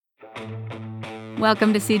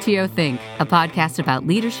Welcome to CTO Think, a podcast about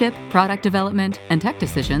leadership, product development, and tech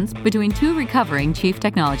decisions between two recovering chief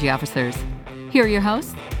technology officers. Here are your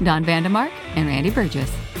hosts, Don Vandemark and Randy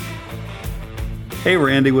Burgess. Hey,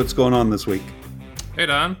 Randy, what's going on this week? Hey,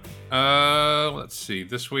 Don. Let's see.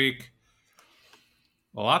 This week,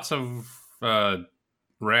 lots of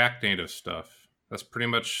React Native stuff. That's pretty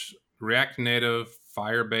much React Native,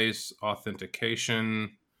 Firebase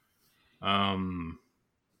authentication.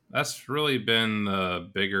 That's really been the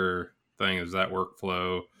bigger thing, is that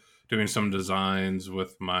workflow. Doing some designs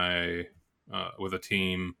with my with a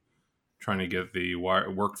team, trying to get the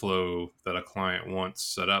workflow that a client wants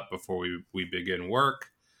set up before we begin work.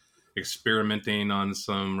 Experimenting on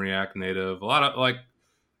some React Native. A lot of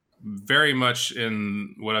very much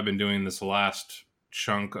in what I've been doing this last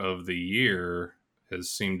chunk of the year has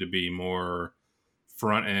seemed to be more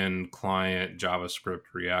front end client JavaScript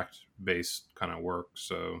React based kind of work.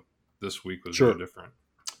 So this week was no different.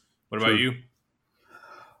 What about you?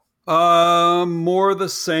 More the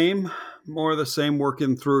same,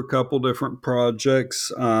 working through a couple different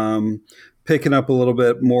projects, picking up a little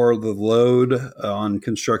bit more of the load on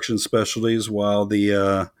construction specialties while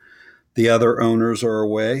the other owners are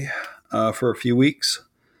away for a few weeks.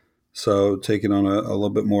 So taking on a little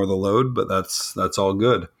bit more of the load, but that's all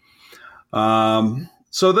good.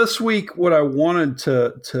 So this week, what I wanted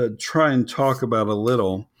to try and talk about a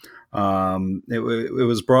little, it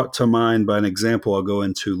was brought to mind by an example I'll go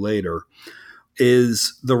into later,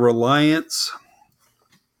 is the reliance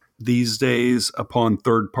these days upon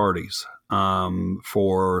third parties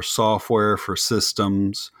for software, for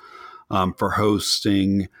systems, for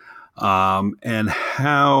hosting, and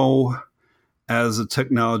how, as a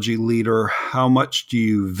technology leader, how much do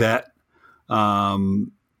you vet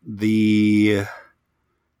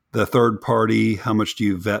the third party? How much do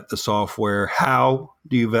you vet the software? How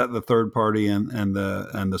do you vet the third party and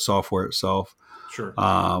the software itself? Sure.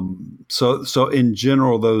 So in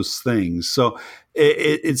general, those things. So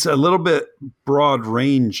it's a little bit broad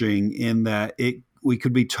ranging in that we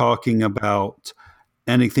could be talking about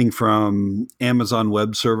anything from Amazon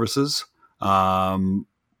Web Services, or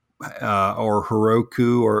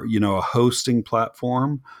Heroku, or a hosting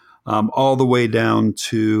platform, all the way down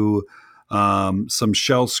to some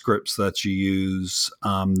shell scripts that you use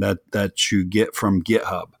that you get from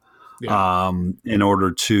GitHub, in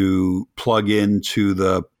order to plug into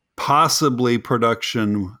the possibly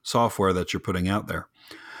production software that you're putting out there.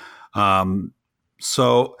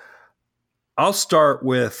 So I'll start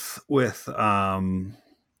with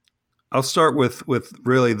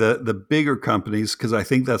really the bigger companies, because I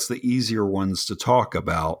think that's the easier ones to talk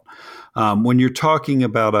about. When you're talking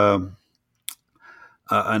about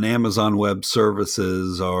an Amazon Web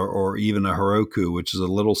Services or even a Heroku, which is a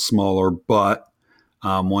little smaller, but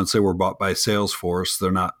once they were bought by Salesforce,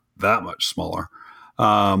 they're not that much smaller.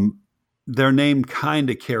 Their name kind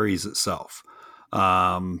of carries itself.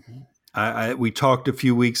 We talked a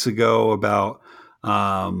few weeks ago about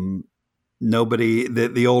the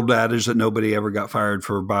old adage that nobody ever got fired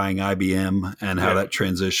for buying IBM, and how that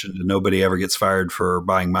transitioned to nobody ever gets fired for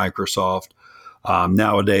buying Microsoft.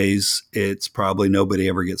 Nowadays, it's probably nobody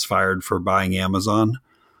ever gets fired for buying Amazon,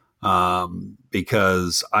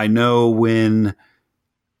 because I know when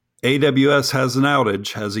AWS has an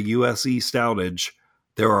outage, has a US East outage,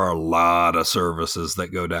 there are a lot of services that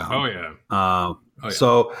go down. Oh yeah.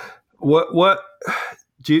 So what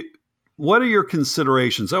are your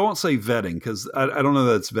considerations? I won't say vetting, because I don't know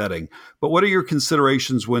that it's vetting, but what are your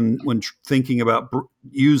considerations when thinking about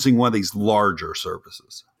using one of these larger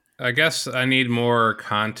services? I guess I need more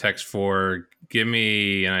context give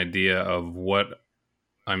me an idea of what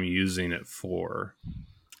I'm using it for.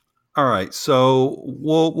 All right, so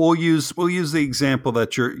we'll use the example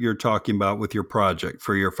that you're talking about with your project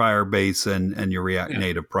for your Firebase and your React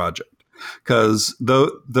Native project, because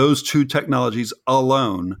those two technologies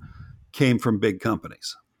alone came from big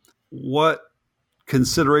companies. What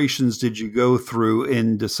considerations did you go through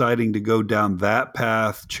in deciding to go down that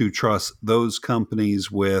path to trust those companies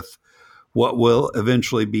with what will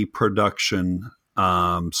eventually be production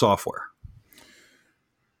software?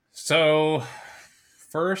 So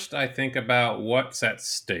first, I think about what's at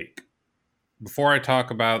stake. Before I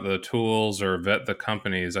talk about the tools or vet the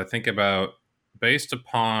companies, I think about, based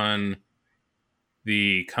upon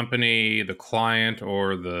the company, the client,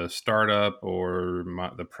 or the startup, or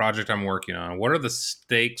the project I'm working on, what are the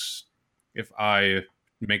stakes if I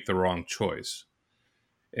make the wrong choice?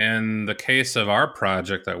 In the case of our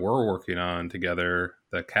project that we're working on together,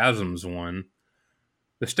 the Chasms one,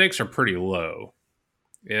 the stakes are pretty low.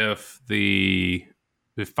 If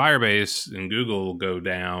Firebase and Google go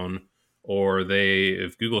down, or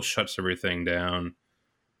if Google shuts everything down,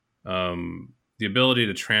 the ability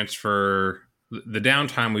to transfer, the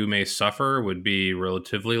downtime we may suffer would be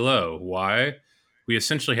relatively low. Why? We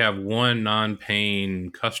essentially have one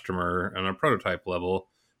non-paying customer on a prototype level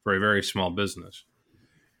for a very small business.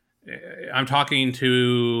 I'm talking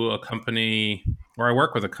to a company, or I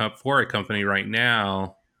work with for a company right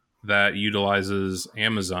now that utilizes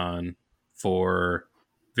Amazon for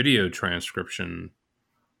video transcription,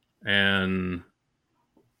 and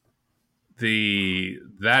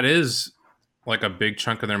that is like a big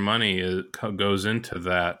chunk of their money goes into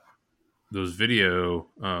those video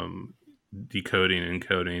decoding and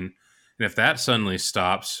encoding, and if that suddenly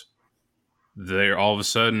stops, they're all of a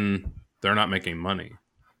sudden they're not making money.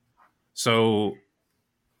 So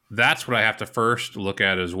that's what I have to first look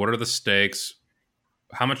at: is what are the stakes?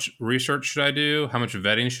 How much research should I do? How much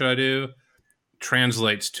vetting should I do?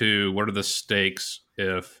 Translates to what are the stakes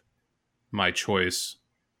if my choice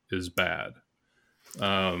is bad.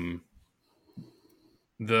 The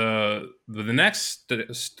next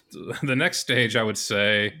stage, I would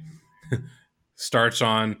say, starts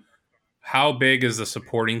on how big is the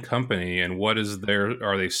supporting company, and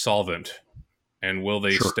are they solvent, and will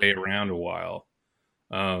they stay around a while?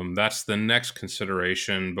 That's the next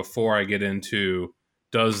consideration before I get into,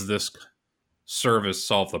 does this service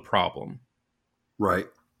solve the problem? Right.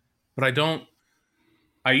 But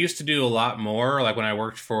I used to do a lot more. Like when I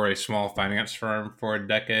worked for a small finance firm for a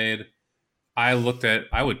decade, I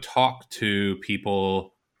would talk to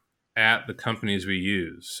people at the companies we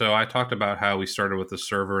use. So I talked about how we started with a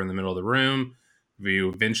server in the middle of the room. We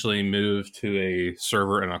eventually moved to a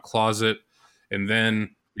server in a closet, and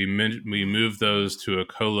then we moved those to a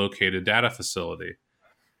co-located data facility.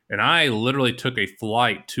 And I literally took a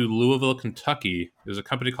flight to Louisville, Kentucky. There's a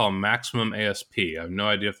company called Maximum ASP. I have no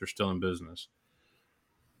idea if they're still in business.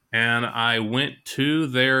 And I went to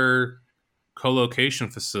their co-location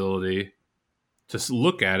facility to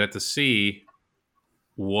look at it, to see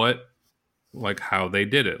how they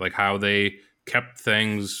did it, like how they kept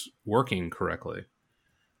things working correctly.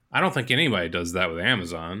 I don't think anybody does that with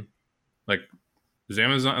Amazon. Like, is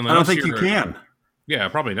Amazon? I don't think you can. Yeah,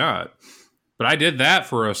 probably not. But I did that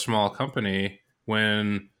for a small company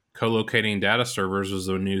when co-locating data servers was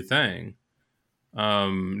a new thing.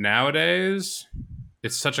 Nowadays,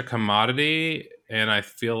 it's such a commodity, and I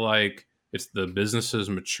feel like the business has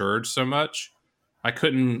matured so much. I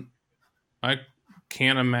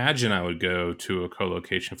can't imagine I would go to a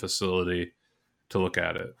co-location facility to look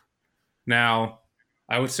at it. Now,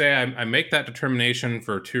 I would say I make that determination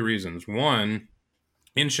for two reasons. One,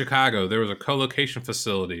 in Chicago, there was a co-location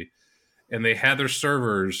facility, and they had their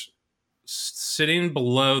servers sitting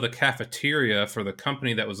below the cafeteria for the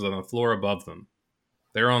company that was on the floor above them.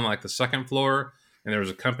 They were on like the second floor, and there was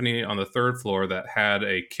a company on the third floor that had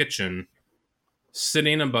a kitchen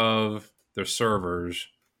sitting above their servers,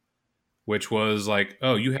 which was like,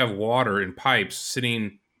 oh, you have water in pipes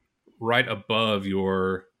sitting right above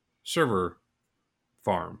your server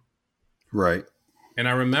farm. Right. And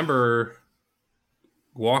I remember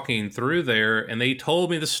walking through there, and they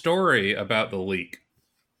told me the story about the leak.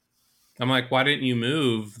 I'm like, why didn't you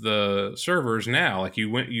move the servers now? Like,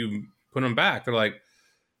 you put them back. They're like,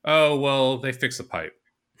 oh, well, they fixed the pipe.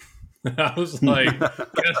 I was like,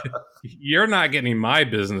 you're not getting my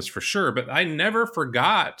business for sure. But I never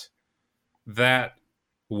forgot that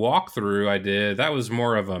walkthrough I did. That was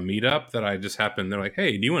more of a meetup that I just happened. They're like,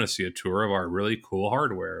 hey, do you want to see a tour of our really cool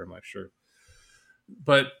hardware? I'm like, sure.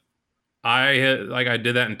 But I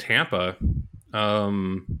did that in Tampa.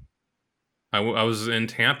 I was in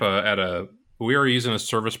Tampa we were using a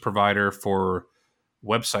service provider for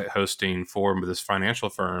website hosting for this financial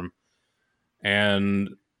firm, and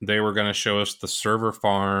they were going to show us the server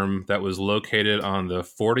farm that was located on the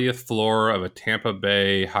 40th floor of a Tampa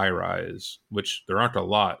Bay high rise, which there aren't a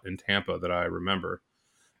lot in Tampa that I remember.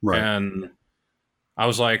 Right. And I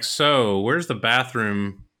was like, so where's the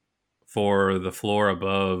bathroom for the floor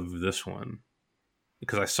above this one?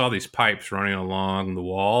 Because I saw these pipes running along the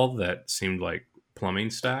wall that seemed like plumbing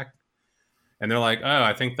stack. And they're like, oh,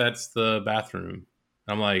 I think that's the bathroom.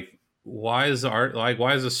 I'm like, why is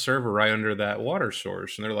the server right under that water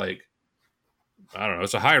source? And they're like, I don't know,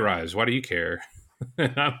 it's a high rise. Why do you care?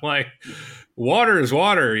 And I'm like, water is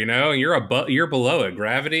water, and you're below it.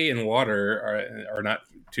 Gravity and water are not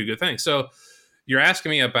two good things. So you're asking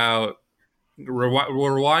me about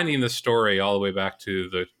rewinding the story all the way back to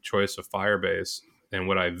the choice of Firebase and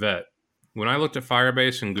what I vet. When I looked at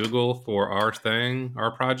Firebase and Google for our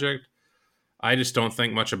project, I just don't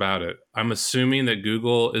think much about it. I'm assuming that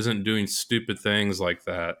Google isn't doing stupid things like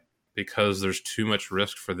that because there's too much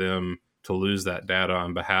risk for them to lose that data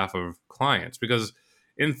on behalf of clients, because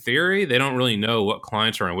in theory, they don't really know what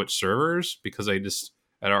clients are on which servers, because they just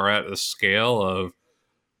are at the scale of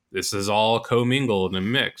this is all commingled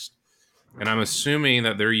and mixed. And I'm assuming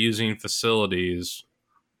that they're using facilities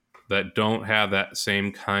that don't have that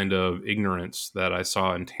same kind of ignorance that I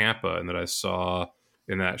saw in Tampa and that I saw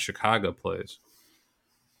in that Chicago place.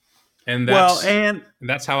 And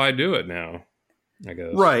that's how I do it now, I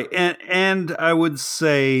guess. Right. And I would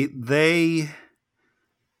say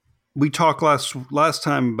we talked last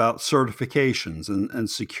time about certifications and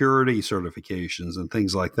security certifications and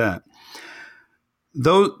things like that.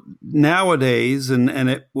 Though nowadays, and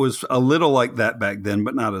it was a little like that back then,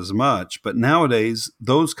 but not as much. But nowadays,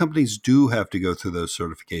 those companies do have to go through those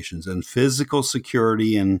certifications, and physical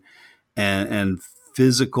security and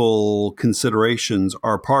physical considerations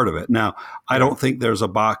are part of it. Now, I don't think there's a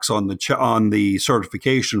box on the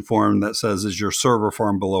certification form that says, "Is your server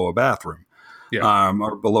farm below a bathroom?"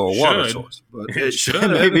 Or below a water source. But it should.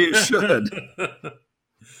 Maybe it should.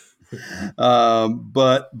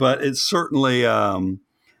 But it's certainly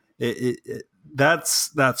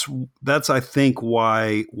that's I think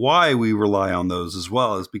why we rely on those as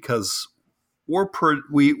well, is because we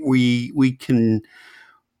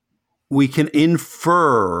can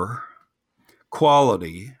infer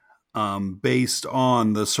quality based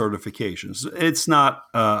on the certifications. It's not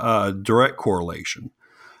a direct correlation.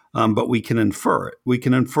 But we can infer it. We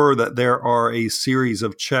can infer that there are a series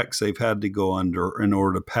of checks they've had to go under in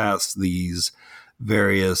order to pass these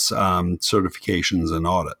various certifications and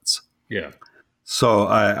audits. Yeah. So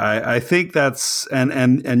I think that's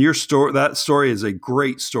and your story, that story is a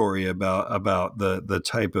great story about the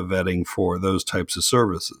type of vetting for those types of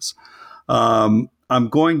services. I'm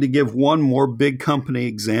going to give one more big company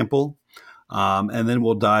example, and then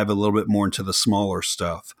we'll dive a little bit more into the smaller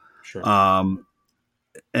stuff. Sure.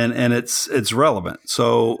 And it's relevant.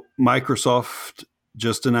 So Microsoft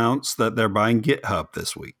just announced that they're buying GitHub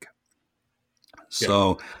this week.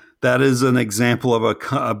 So that is an example of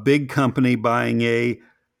a big company buying a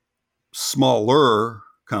smaller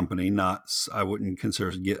company. I wouldn't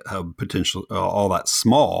consider GitHub potential all that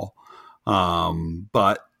small,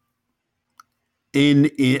 but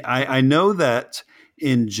I know that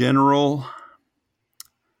in general,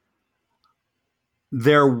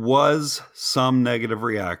 there was some negative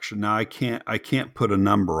reaction. Now I can't put a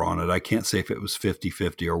number on it. I can't say if it was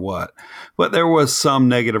 50-50 or what, but there was some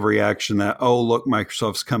negative reaction that, oh, look,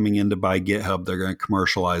 Microsoft's coming in to buy GitHub. They're going to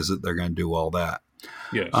commercialize it. They're going to do all that.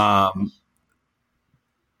 Yes.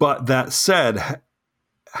 But that said,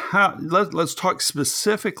 let's talk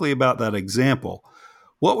specifically about that example.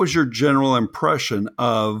 What was your general impression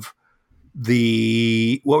of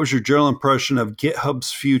GitHub's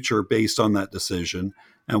future based on that decision?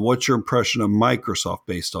 And what's your impression of Microsoft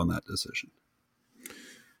based on that decision?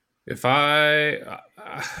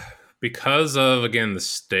 Because of, again, the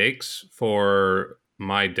stakes for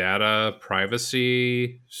my data,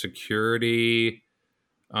 privacy, security,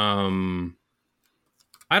 none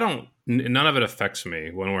of it affects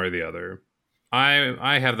me one way or the other.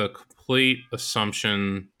 I have the complete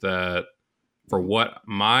assumption that for what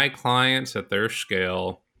my clients at their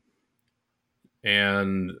scale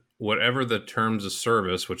and whatever the terms of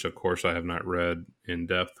service, which of course I have not read in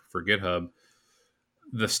depth for GitHub,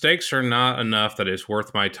 the stakes are not enough that it's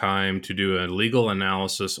worth my time to do a legal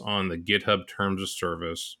analysis on the GitHub terms of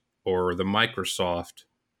service or the Microsoft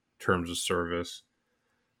terms of service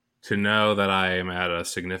to know that I am at a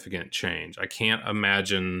significant change. I can't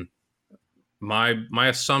imagine my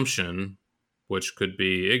assumption, which could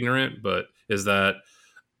be ignorant, but is that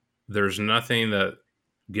there's nothing that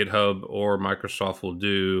GitHub or Microsoft will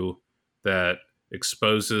do that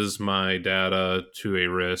exposes my data to a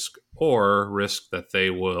risk or risk that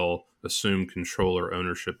they will assume control or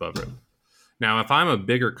ownership of it. Now, if I'm a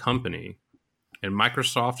bigger company and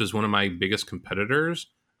Microsoft is one of my biggest competitors,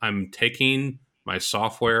 I'm taking my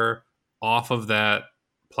software off of that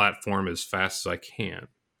platform as fast as I can.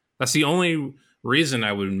 That's the only reason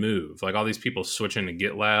I would move. Like all these people switching to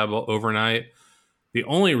GitLab overnight. The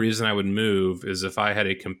only reason I would move is if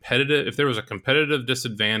there was a competitive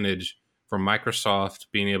disadvantage for Microsoft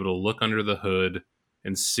being able to look under the hood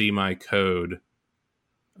and see my code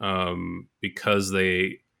because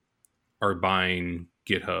they are buying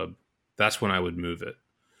GitHub. That's when I would move it.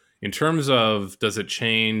 In terms of, does it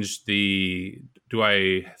change do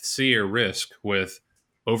I see a risk with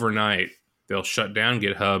overnight they'll shut down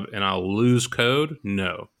GitHub and I'll lose code?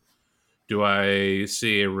 No. Do I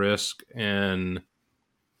see a risk and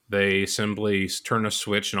they simply turn a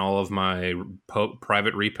switch and all of my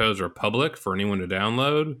private repos are public for anyone to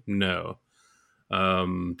download? No.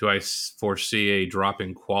 Do I foresee a drop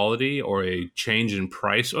in quality or a change in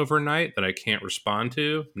price overnight that I can't respond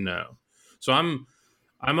to? No. So I'm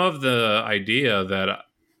of the idea that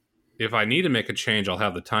if I need to make a change, I'll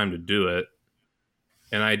have the time to do it.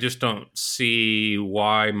 And I just don't see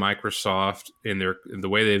why Microsoft, in the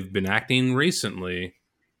way they've been acting recently,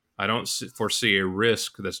 I don't foresee a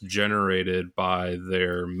risk that's generated by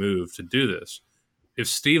their move to do this. Right. If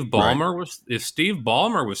Steve Ballmer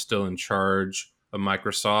was still in charge of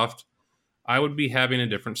Microsoft, I would be having a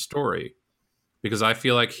different story, because I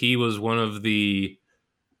feel like he was one of the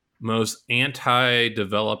most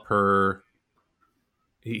anti-developer.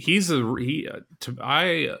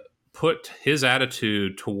 I put his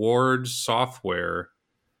attitude towards software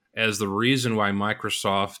as the reason why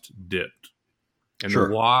Microsoft dipped, and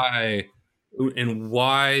Sure. why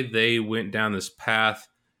they went down this path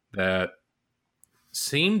that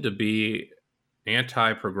seemed to be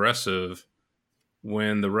anti-progressive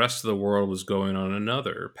when the rest of the world was going on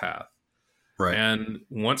another path. Right. And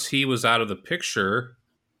once he was out of the picture,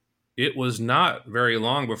 it was not very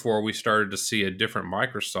long before we started to see a different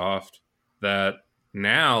Microsoft that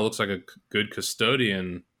now looks like a good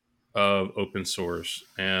custodian of open source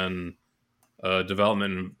and a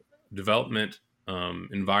development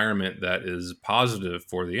environment that is positive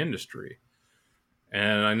for the industry.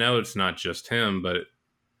 And I know it's not just him, but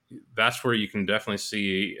that's where you can definitely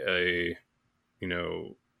see a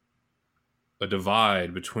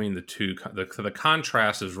divide between the two. The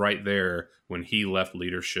contrast is right there when he left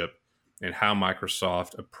leadership and how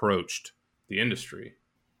Microsoft approached the industry.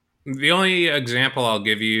 The only example I'll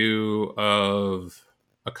give you of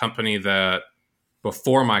a company that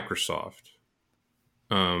before Microsoft,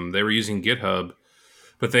 they were using GitHub,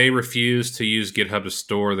 but they refused to use GitHub to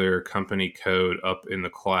store their company code up in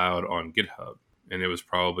the cloud on GitHub. And it was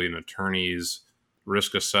probably an attorney's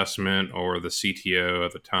risk assessment, or the CTO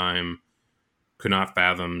at the time could not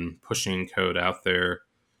fathom pushing code out there.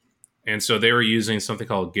 And so they were using something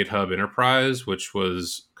called GitHub Enterprise, which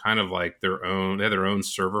was kind of like they had their own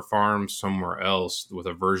server farm somewhere else with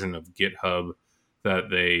a version of GitHub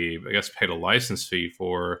that they, I guess, paid a license fee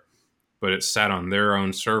for, but it sat on their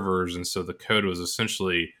own servers. And so the code was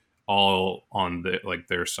essentially all on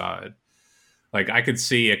their side. Like, I could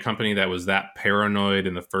see a company that was that paranoid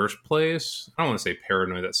in the first place. I don't want to say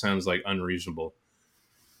paranoid. That sounds like unreasonable.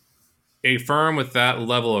 A firm with that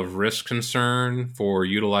level of risk concern for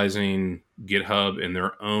utilizing GitHub in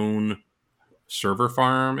their own server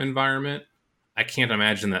farm environment, I can't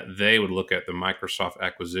imagine that they would look at the Microsoft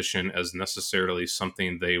acquisition as necessarily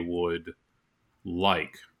something they would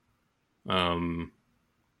like. Sure.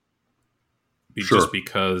 Just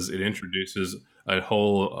because it introduces a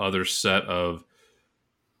whole other set of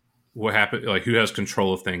what happened, like who has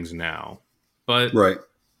control of things now. But Right.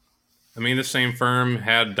 I mean, the same firm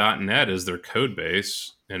had .NET as their code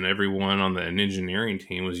base, and everyone on the engineering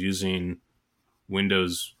team was using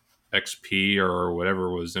Windows XP or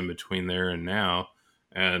whatever was in between there and now.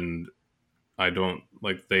 And I don't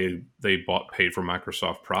like paid for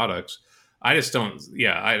Microsoft products. I just don't.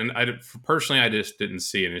 Yeah, I personally, I just didn't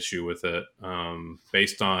see an issue with it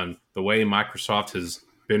based on the way Microsoft has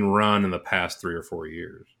been run in the past 3 or 4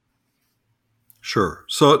 years. Sure.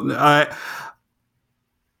 So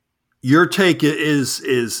your take is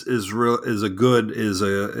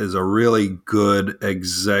a really good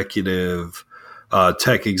executive,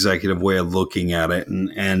 tech executive way of looking at it,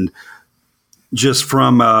 and just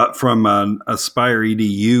from an Aspire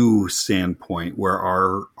EDU standpoint, where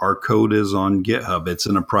our code is on GitHub, it's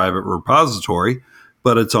in a private repository,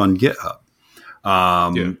 but it's on GitHub.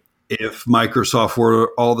 Yeah. If Microsoft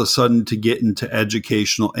were all of a sudden to get into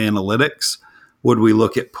educational analytics, would we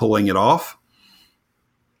look at pulling it off?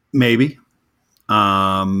 Maybe.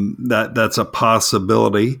 That's a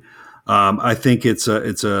possibility. I think it's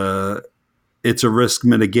a risk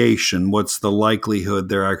mitigation. What's the likelihood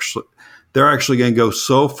they're actually going to go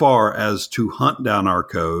so far as to hunt down our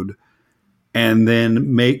code and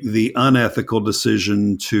then make the unethical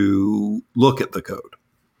decision to look at the code?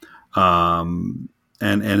 And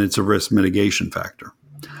it's a risk mitigation factor.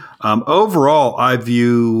 Overall, I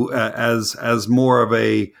view as more of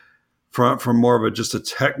a from more of a just a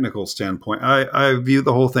technical standpoint. I view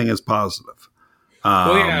the whole thing as positive.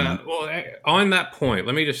 Well, on that point,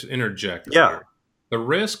 let me just interject. Yeah. Here. The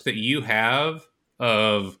risk that you have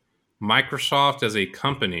of Microsoft as a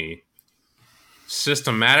company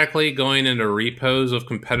systematically going into repos of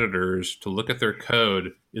competitors to look at their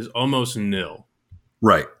code is almost nil.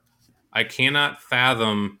 Right. I cannot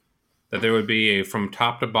fathom that there would be a from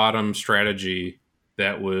top to bottom strategy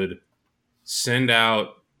that would send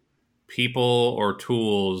out people or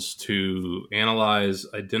tools to analyze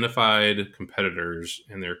identified competitors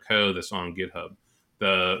and their code that's on GitHub.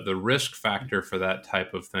 The risk factor for that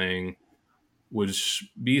type of thing would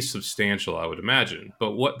be substantial, I would imagine.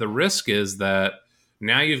 But what the risk is that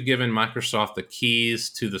now you've given Microsoft the keys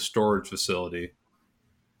to the storage facility,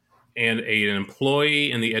 and an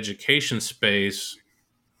employee in the education space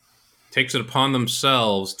takes it upon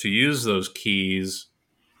themselves to use those keys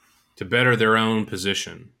to better their own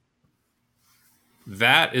position.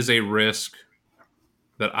 That is a risk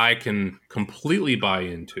that I can completely buy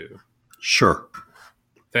into. Sure.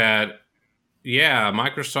 That, yeah,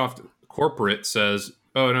 Microsoft corporate says,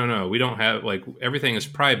 oh, no, we don't have, like, everything is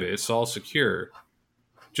private. It's all secure.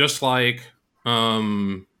 Just like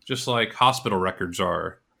hospital records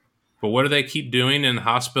are. But what do they keep doing in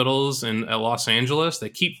hospitals in Los Angeles? They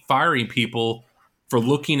keep firing people for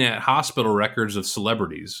looking at hospital records of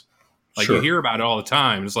celebrities. Like, Sure. you hear about it all the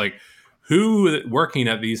time. It's like, who working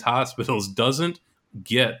at these hospitals doesn't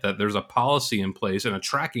get that there's a policy in place and a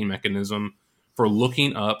tracking mechanism for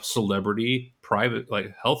looking up celebrity private,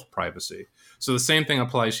 like, health privacy? So the same thing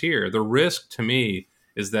applies here. The risk to me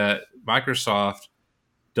is that Microsoft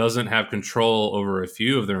doesn't have control over a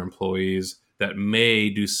few of their employees that may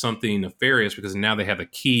do something nefarious because now they have the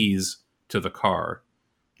keys to the car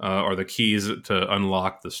or the keys to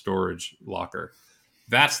unlock the storage locker.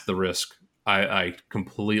 That's the risk I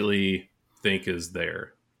completely think is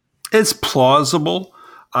there. It's plausible.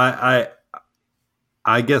 I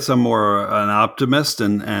guess I'm more an optimist,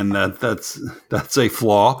 and that's a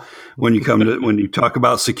flaw when you come to when you talk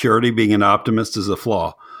about security. Being an optimist is a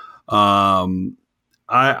flaw.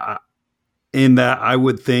 In that I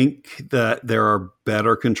would think that there are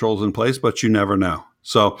better controls in place, but you never know.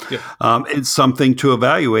 So it's something to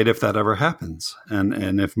evaluate if that ever happens,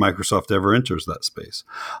 and if Microsoft ever enters that space.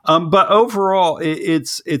 But overall,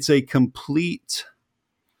 it's a complete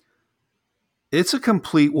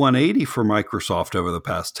 180 for Microsoft over the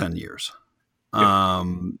past 10 years.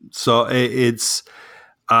 So it's.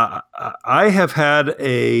 I have had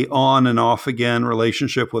a on and off again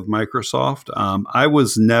relationship with Microsoft. I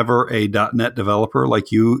was never a .NET developer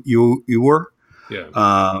like you were.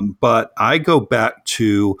 Yeah. But I go back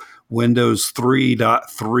to Windows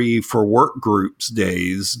 3.3 for work groups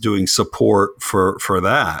days doing support for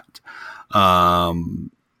that.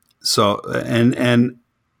 So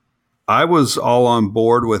I was all on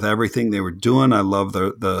board with everything they were doing. I love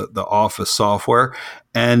the Office software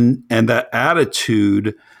and that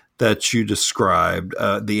attitude that you described.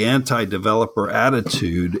 The anti-developer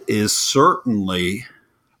attitude is certainly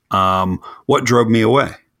what drove me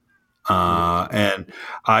away. And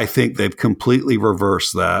I think they've completely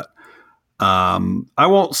reversed that. I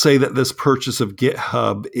won't say that this purchase of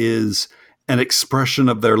GitHub is an expression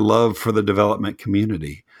of their love for the development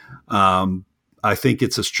community. I think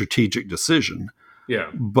it's a strategic decision. Yeah.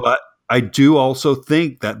 But I do also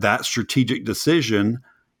think that strategic decision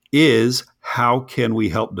is how can we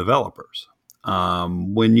help developers?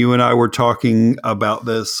 When you and I were talking about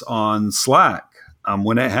this on Slack,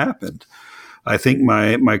 when it happened, I think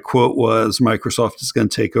my quote was Microsoft is going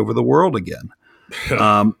to take over the world again.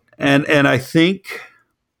 And I think,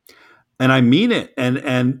 and I mean it.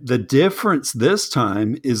 And the difference this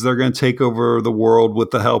time is they're going to take over the world with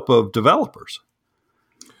the help of developers.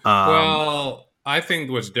 Well, I think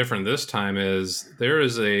what's different this time is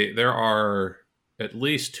there are at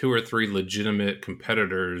least 2 or 3 legitimate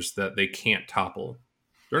competitors that they can't topple.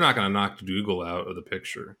 They're not going to knock Google out of the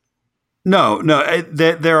picture. No,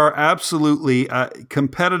 there are absolutely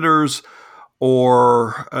competitors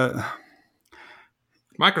or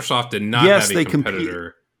Microsoft did not have a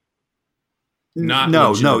competitor.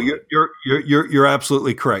 No, you're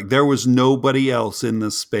absolutely correct. There was nobody else in the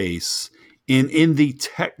space. In the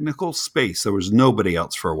technical space, there was nobody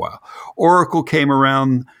else for a while. Oracle came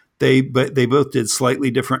around. They both did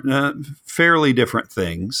slightly different, fairly different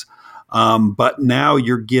things. But now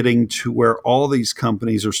you're getting to where all these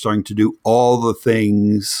companies are starting to do all the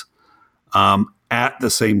things at the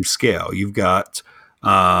same scale. You've got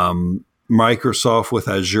Microsoft with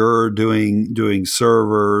Azure doing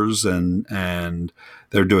servers and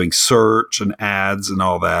they're doing search and ads and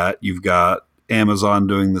all that. You've got Amazon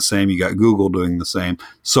doing the same. You got Google doing the same,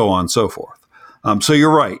 so on and so forth. So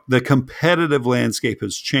you're right. The competitive landscape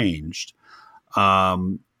has changed.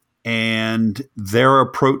 And their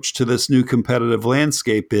approach to this new competitive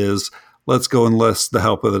landscape is let's go enlist the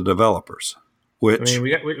help of the developers. Which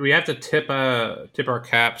we have to tip our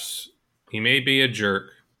caps. He may be a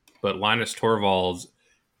jerk, but Linus Torvalds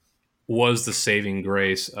was the saving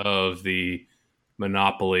grace of the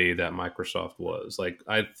monopoly that Microsoft was. Like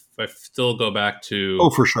I still go back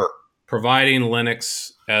to for sure providing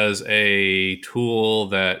Linux as a tool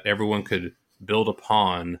that everyone could build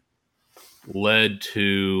upon led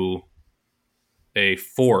to a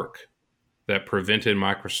fork that prevented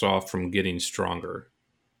Microsoft from getting stronger.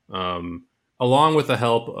 Along with the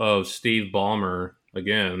help of Steve Ballmer,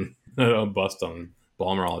 again, I'll bust on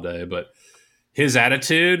Ballmer all day, but his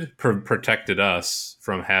attitude protected us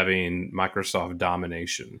from having Microsoft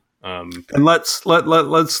domination. And let's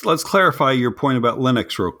clarify your point about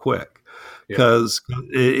Linux real quick, because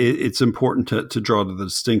it's important to draw the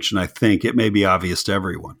distinction. I think it may be obvious to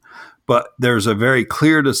everyone, but there's a very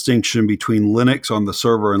clear distinction between Linux on the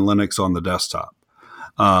server and Linux on the desktop.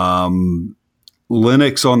 Linux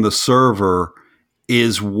on the server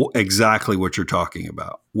is exactly what you're talking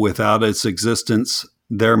about. Without its existence,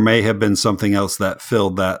 there may have been something else that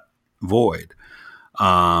filled that void.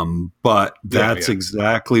 But that's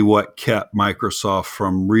exactly what kept Microsoft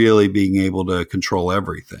from really being able to control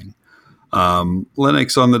everything.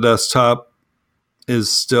 Linux on the desktop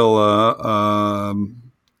is still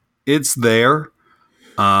it's there.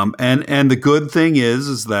 And the good thing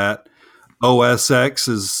is that OS X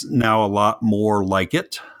is now a lot more like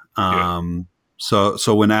it.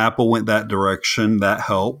 So when Apple went that direction, that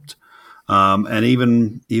helped. And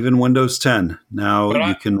even Windows 10 now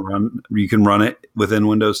you can run it within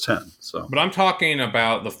Windows 10. So, but I'm talking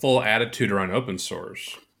about the full attitude around open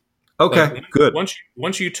source. Okay, good.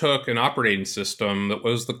 Once you took an operating system that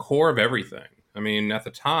was the core of everything. I mean, at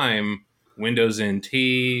the time, Windows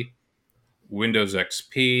NT, Windows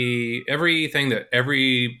XP, everything that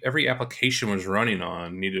every application was running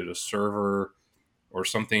on needed a server or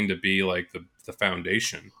something to be like the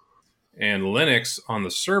foundation. And Linux on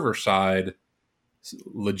the server side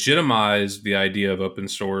legitimized the idea of open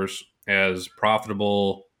source as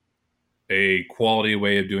profitable, a quality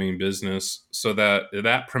way of doing business, so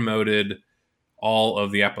that promoted all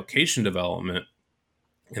of the application development.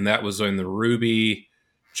 And that was in the Ruby,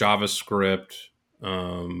 JavaScript,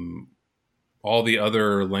 all the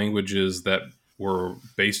other languages that were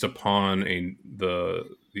based upon the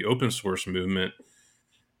open source movement,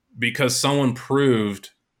 because someone proved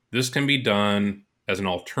this can be done as an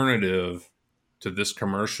alternative to this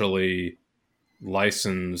commercially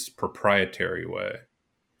licensed proprietary way.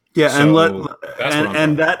 Yeah, so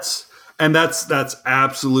that's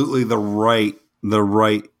absolutely the right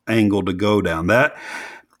angle to go down. That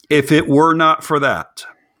if it were not for that,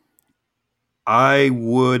 I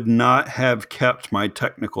would not have kept my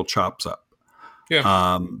technical chops up.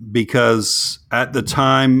 Yeah. Because at the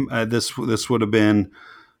time, this would have been,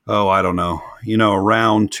 I don't know,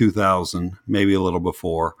 around 2000, maybe a little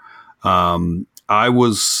before. I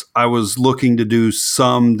was looking to do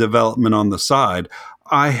some development on the side.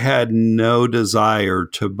 I had no desire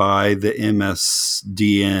to buy the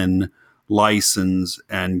MSDN license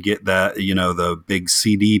and get that, the big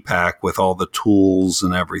CD pack with all the tools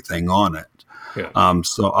and everything on it. Yeah.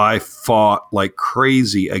 So I fought like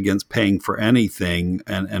crazy against paying for anything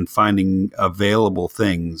and finding available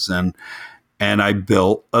things. And I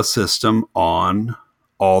built a system on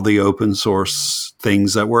all the open source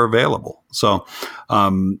things that were available. So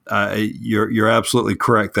you're absolutely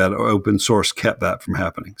correct that open source kept that from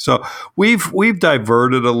happening. So we've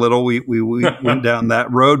diverted a little. We went down that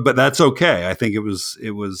road, but that's okay. I think it was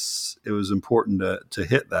important to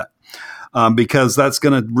hit that. Because that's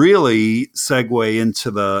going to really segue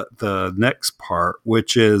into the next part,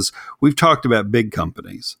 which is we've talked about big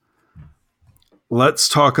companies. Let's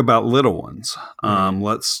talk about little ones.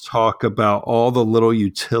 Let's talk about all the little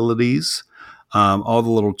utilities, all the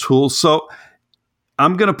little tools. So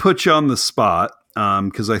I'm going to put you on the spot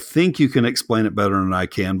because I think you can explain it better than I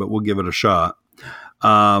can, but we'll give it a shot.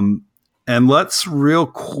 And let's real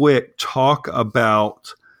quick talk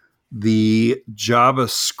about the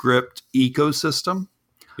JavaScript ecosystem,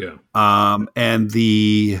 and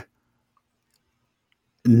the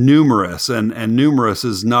numerous, and numerous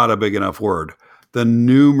is not a big enough word, the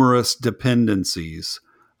numerous dependencies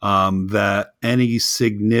that any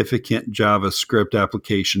significant JavaScript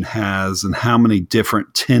application has, and how many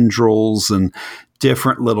different tendrils and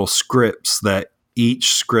different little scripts that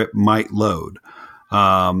each script might load.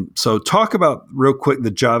 So talk about real quick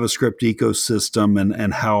the JavaScript ecosystem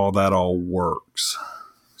and how that all works.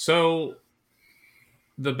 So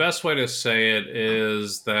the best way to say it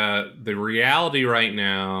is that the reality right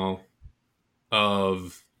now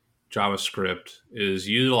of JavaScript is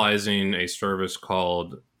utilizing a service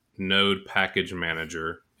called Node Package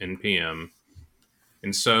Manager, NPM.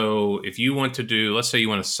 And so if you want to do, let's say you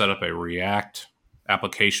want to set up a React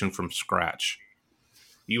application from scratch,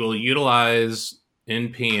 you will utilize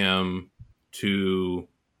NPM to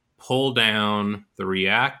pull down the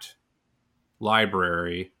React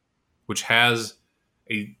library, which has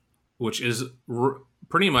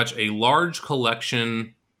pretty much a large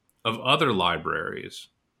collection of other libraries,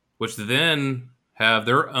 which then have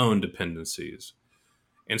their own dependencies.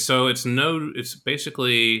 And so it's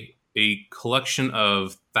basically a collection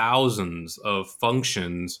of thousands of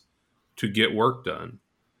functions to get work done.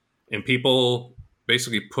 And people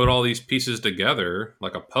basically put all these pieces together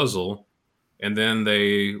like a puzzle, and then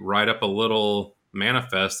they write up a little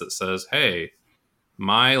manifest that says, hey,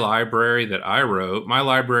 my library that I wrote, my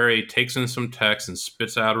library takes in some text and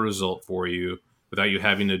spits out a result for you without you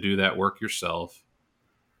having to do that work yourself.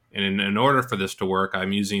 And in order for this to work,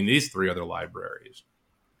 I'm using these 3 other libraries.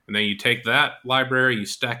 And then you take that library, you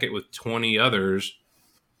stack it with 20 others,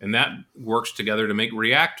 and that works together to make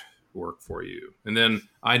React work for you. And then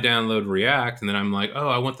I download React, and then I'm like, oh,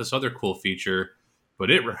 I want this other cool feature,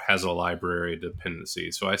 but it has a library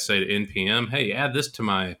dependency. So I say to NPM, hey, add this to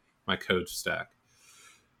my code stack.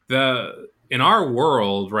 In our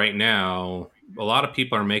world right now, a lot of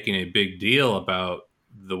people are making a big deal about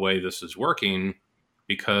the way this is working,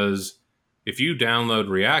 because if you download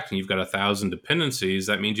React and you've got 1,000 dependencies,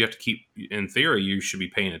 that means you have to keep, in theory, you should be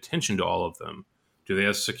paying attention to all of them. Do they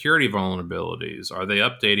have security vulnerabilities? Are they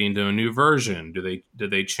updating to a new version?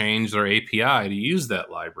 Did they change their API to use that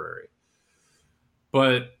library?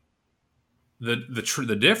 But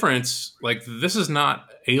the difference, like, this is not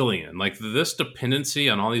alien. Like, this dependency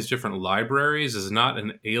on all these different libraries is not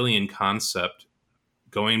an alien concept.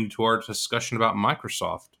 Going to our discussion about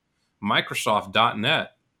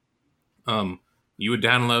Microsoft.NET, you would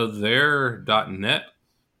download their .NET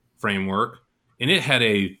framework, and it had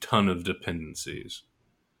a ton of dependencies.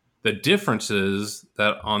 The difference is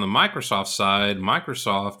that on the Microsoft side,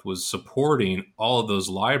 Microsoft was supporting all of those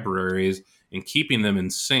libraries and keeping them in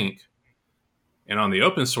sync. And on the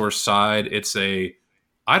open source side, it's I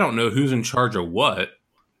don't know who's in charge of what.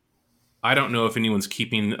 I don't know if anyone's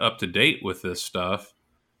keeping up to date with this stuff.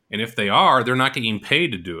 And if they are, they're not getting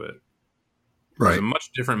paid to do it. Right. There's a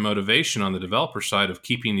much different motivation on the developer side of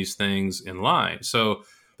keeping these things in line. So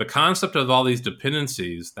the concept of all these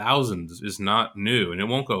dependencies, thousands, is not new, and it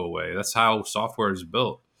won't go away. That's how software is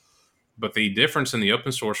built. But the difference in the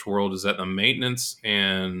open source world is that the maintenance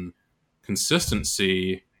and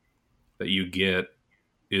consistency that you get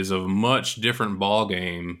is a much different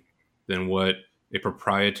ballgame than what a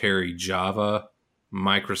proprietary Java,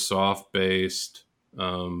 Microsoft-based,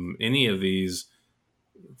 any of these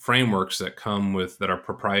frameworks that are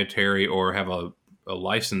proprietary or have a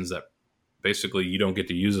license that basically you don't get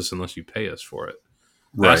to use this unless you pay us for it.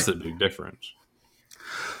 That's the big difference.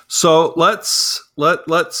 So let's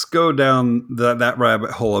go down that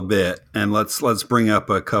rabbit hole a bit, and let's bring up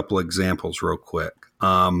a couple examples real quick.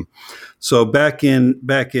 So back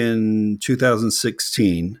in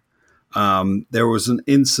 2016, there was an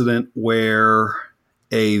incident where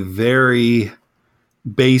a very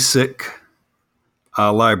basic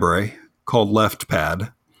library called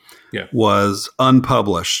LeftPad was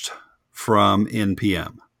unpublished from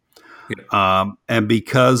NPM. And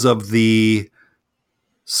because of the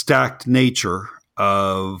stacked nature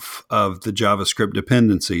of the JavaScript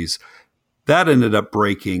dependencies, that ended up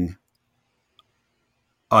breaking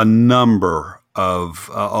a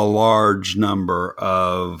large number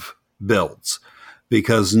of builds,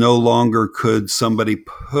 because no longer could somebody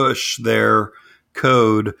push their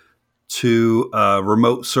code to a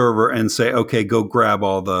remote server and say, okay, go grab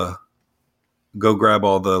all the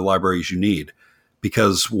libraries you need,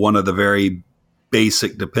 because one of the very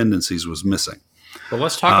basic dependencies was missing. But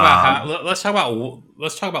let's talk about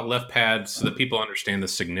LeftPad so that people understand the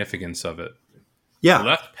significance of it. Yeah,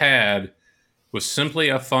 LeftPad was simply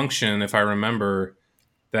a function, if I remember,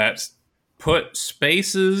 that put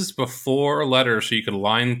spaces before letters so you could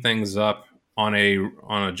line things up on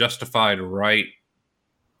a justified right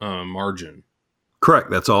margin. Correct.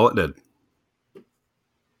 That's all it did.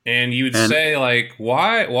 And you would say, like,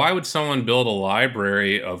 why would someone build a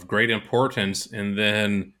library of great importance and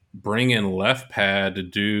then bring in LeftPad to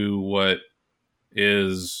do what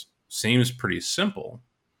seems pretty simple?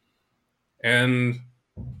 And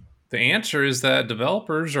the answer is that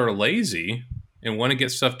developers are lazy and want to get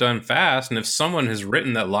stuff done fast. And if someone has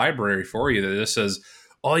written that library for you that just says,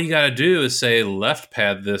 all you got to do is say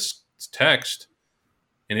LeftPad this text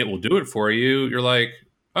and it will do it for you, you're like,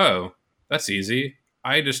 oh, that's easy.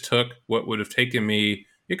 I just took what would have taken me,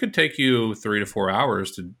 it could take you 3 to 4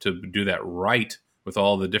 hours to do that right with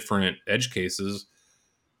all the different edge cases.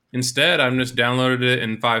 Instead, I'm just downloaded it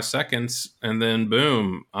in 5 seconds and then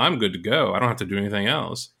boom, I'm good to go. I don't have to do anything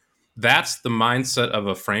else. That's the mindset of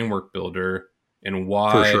a framework builder, and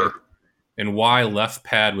why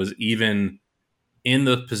LeftPad was even in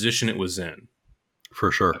the position it was in. For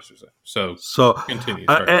sure. So continue.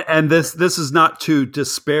 And this is not to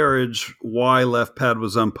disparage why LeftPad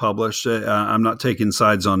was unpublished. I'm not taking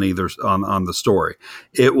sides on either on the story.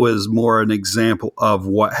 It was more an example of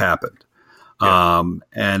what happened. Yeah.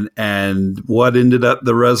 And what ended up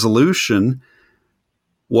the resolution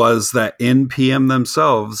was that NPM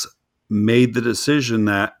themselves made the decision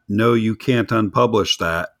that no, you can't unpublish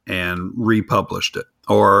that, and republished it.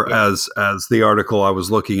 Or as the article I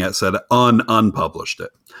was looking at said, unpublished it.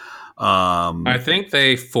 I think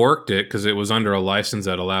they forked it because it was under a license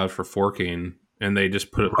that allowed for forking, and they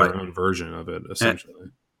just put their own version of it, essentially.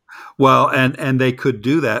 And they could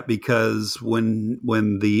do that because when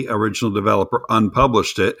the original developer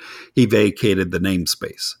unpublished it, he vacated the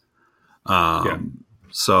namespace.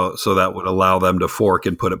 So that would allow them to fork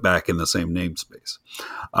and put it back in the same namespace.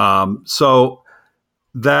 So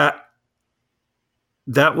that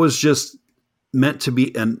was just meant to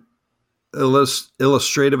be an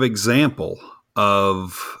illustrative example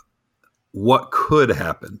of what could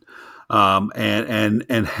happen,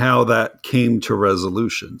 and how that came to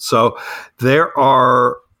resolution. So there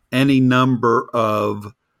are any number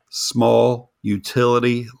of small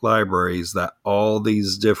utility libraries that all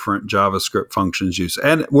these different JavaScript functions use.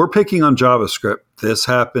 And we're picking on JavaScript. This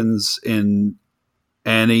happens in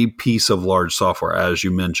any piece of large software, as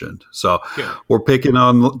you mentioned. So we're picking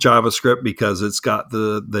on JavaScript because it's got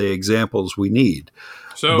the examples we need.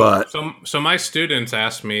 So my students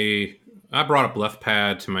asked me, I brought up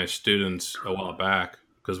LeftPad to my students a while back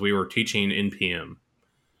because we were teaching NPM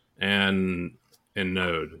and in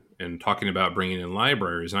Node and talking about bringing in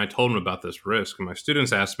libraries. And I told them about this risk. And my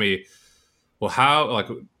students asked me, well,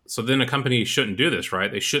 so then a company shouldn't do this,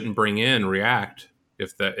 right? They shouldn't bring in React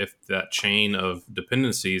if that chain of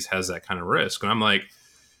dependencies has that kind of risk. And I'm like,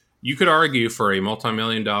 you could argue for a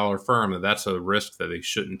multi-million-dollar firm that that's a risk that they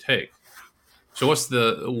shouldn't take. So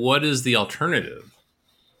what is the alternative?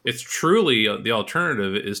 It's truly the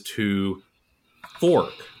alternative is to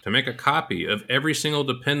fork, to make a copy of every single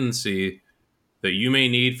dependency that you may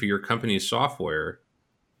need for your company's software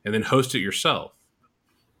and then host it yourself.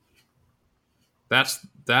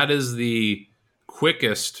 That is the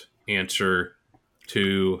quickest answer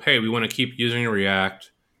to, hey, we want to keep using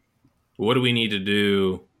React. What do we need to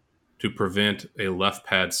do to prevent a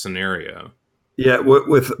LeftPad scenario? Yeah,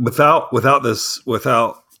 without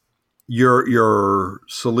your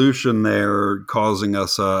solution there causing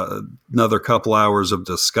us another couple hours of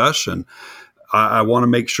discussion, I want to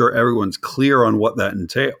make sure everyone's clear on what that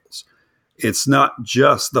entails. It's not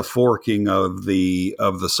just the forking of the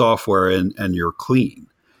software and you're clean.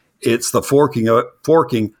 It's the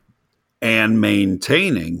forking and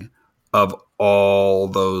maintaining of all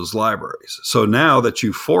those libraries. So now that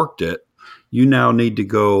you forked it, you now need to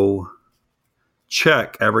go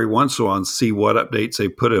check every once in a while and see what updates they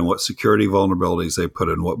put in, what security vulnerabilities they put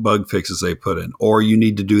in, what bug fixes they put in, or you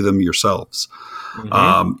need to do them yourselves.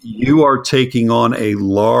 Mm-hmm. You are taking on a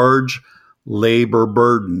large labor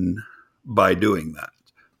burden by doing that.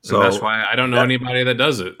 So and that's why I don't know anybody that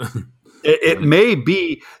does it. It may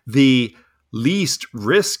be the least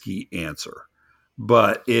risky answer,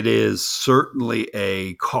 but it is certainly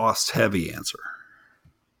a cost-heavy answer.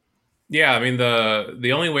 Yeah, I mean,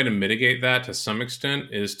 the only way to mitigate that to some extent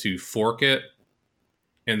is to fork it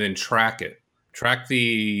and then track it. Track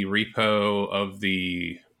the repo of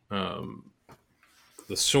the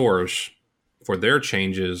source for their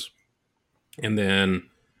changes, and then,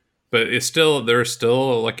 but there's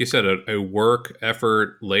still, like you said, a work,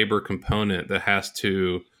 effort, labor component that has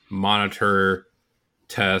to monitor,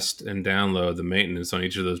 test, and download the maintenance on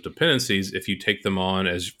each of those dependencies if you take them on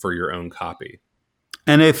as for your own copy.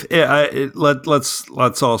 And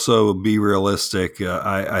let's also be realistic.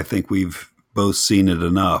 I think we've both seen it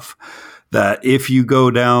enough that if you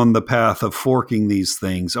go down the path of forking these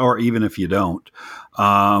things, or even if you don't,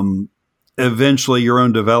 eventually your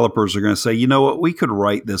own developers are going to say, you know what, we could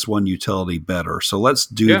write this one utility better. So let's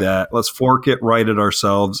do that. Let's fork it, write it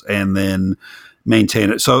ourselves, and then maintain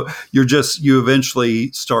it. So you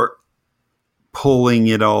eventually start pulling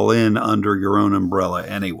it all in under your own umbrella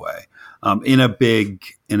anyway. In a big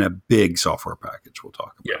software package we'll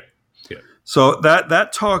talk about. Yeah. So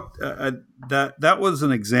that was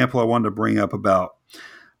an example I wanted to bring up about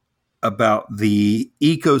the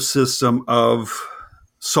ecosystem of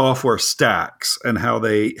software stacks and how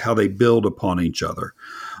they build upon each other.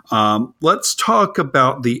 Let's talk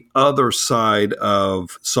about the other side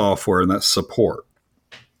of software, and that's support.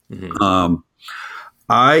 Mm-hmm.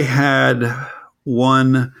 I had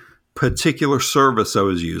one particular service I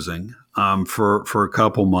was using for a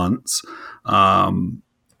couple months.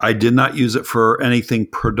 I did not use it for anything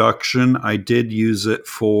production. I did use it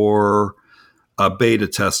for a beta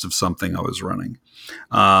test of something I was running.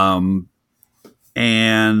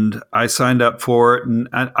 And I signed up for it. And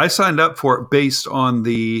I signed up for it based on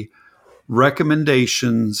the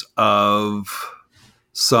recommendations of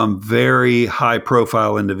some very high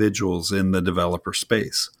profile individuals in the developer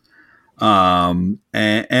space. And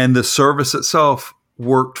the service itself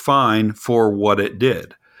worked fine for what it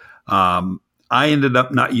did. I ended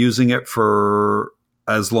up not using it for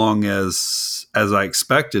as long as I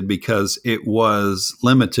expected because it was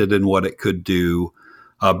limited in what it could do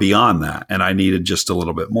beyond that. And I needed just a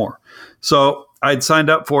little bit more. So I'd signed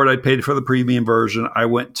up for it. I'd paid for the premium version. I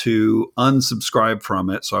went to unsubscribe from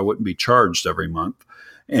it so I wouldn't be charged every month.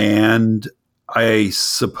 And I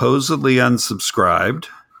supposedly unsubscribed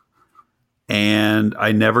and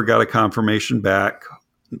I never got a confirmation back.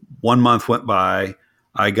 1 month went by.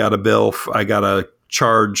 I got a bill. I got a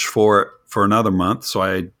charge for it for another month. So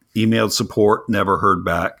I emailed support, never heard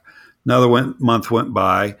back. Another month went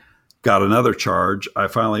by, got another charge. I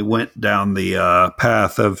finally went down the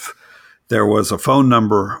path of there was a phone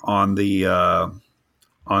number on the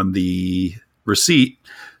receipt.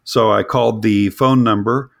 So I called the phone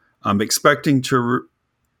number. I'm expecting to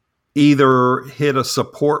either hit a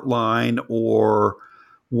support line or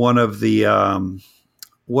one of the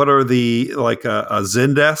what are the like a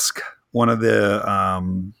Zendesk, one of the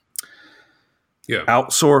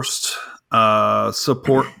outsourced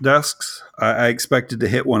support desks. I expected to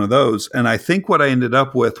hit one of those, and I think what I ended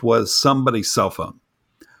up with was somebody's cell phone.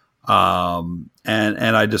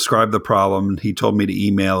 And I described the problem. He told me to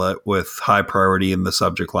email it with high priority in the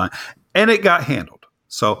subject line, and it got handled.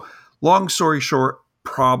 So, long story short,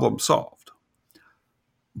 problem solved.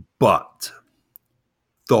 But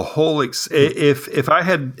the whole if I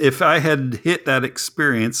had hit that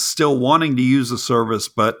experience still wanting to use the service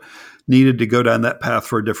but needed to go down that path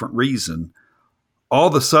for a different reason, all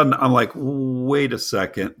of a sudden I'm like, wait a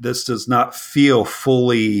second, this does not feel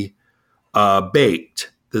fully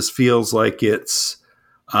baked. This feels like it's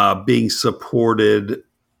being supported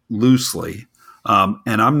loosely,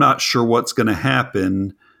 and I'm not sure what's going to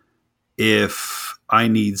happen if I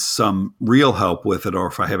need some real help with it or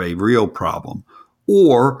if I have a real problem.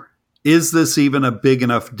 Or is this even a big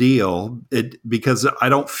enough deal? Because I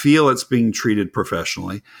don't feel it's being treated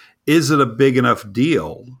professionally. Is it a big enough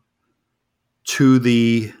deal to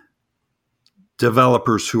the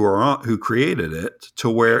developers who created it to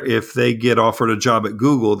where if they get offered a job at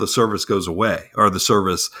Google, the service goes away, or the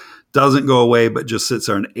service doesn't go away but just sits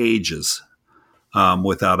there and ages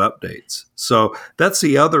without updates? So that's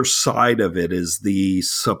the other side of it, is the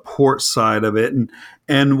support side of it,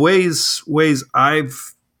 and ways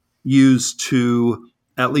I've used to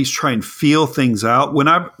at least try and feel things out.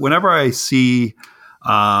 Whenever I see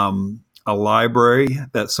a library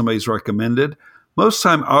that somebody's recommended, most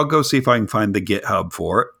time I'll go see if I can find the GitHub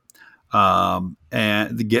for it,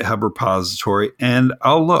 and the GitHub repository, and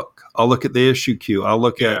I'll look at the issue queue. I'll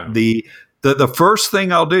look at the first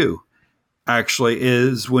thing I'll do actually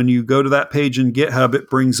is when you go to that page in GitHub, it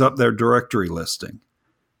brings up their directory listing.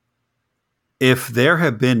 If there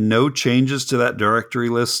have been no changes to that directory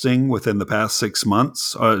listing within the past 6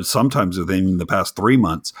 months, or sometimes within the past 3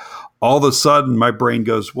 months, all of a sudden my brain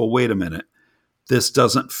goes, well, wait a minute. This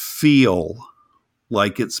doesn't feel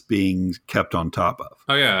like it's being kept on top of.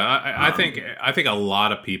 Oh yeah, I think a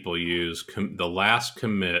lot of people use the last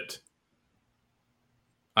commit.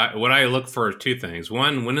 What I look for are two things.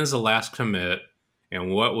 One, when is the last commit,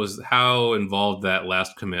 and how involved that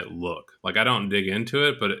last commit look? Like, I don't dig into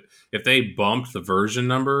it, but if they bumped the version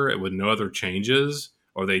number with no other changes,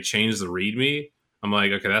 or they changed the README, I'm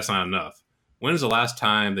like, okay, that's not enough. When's the last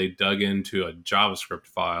time they dug into a JavaScript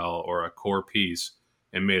file or a core piece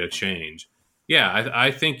and made a change? Yeah,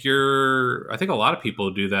 I think a lot of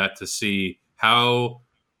people do that to see how.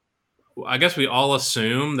 I guess we all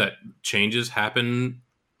assume that changes happen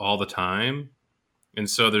all the time, and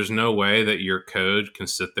so there's no way that your code can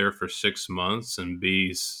sit there for 6 months and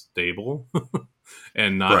be stable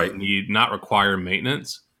and not require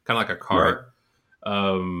maintenance, kind of like a car.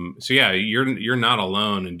 Right. So yeah, you're not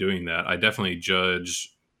alone in doing that. I definitely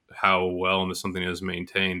judge how well something is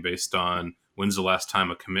maintained based on when's the last time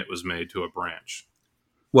a commit was made to a branch.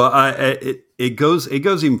 Well, it goes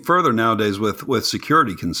even further nowadays with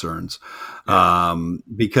security concerns,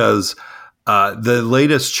 because the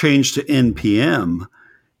latest change to NPM,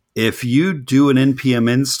 if you do an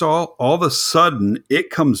NPM install, all of a sudden it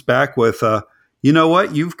comes back with you know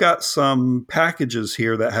what? You've got some packages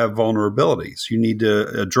here that have vulnerabilities. You need to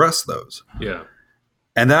address those. Yeah.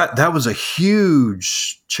 And that was a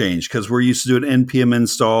huge change because we're used to doing npm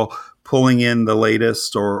install, pulling in the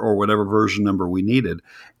latest or whatever version number we needed.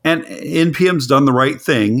 And npm's done the right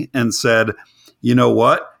thing and said, you know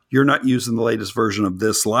what? You're not using the latest version of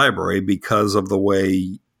this library because of the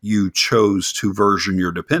way you chose to version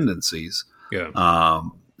your dependencies. Yeah.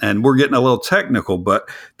 And we're getting a little technical, but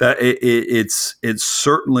that it's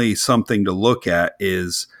certainly something to look at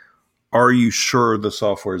is, are you sure the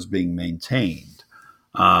software is being maintained?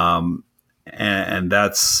 And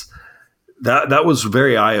that was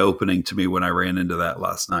very eye-opening to me when I ran into that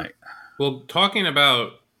last night. Well, talking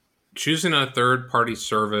about choosing a third-party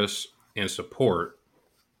service and support,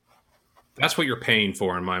 that's what you're paying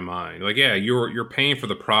for in my mind. Like, yeah, you're paying for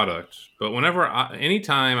the product, but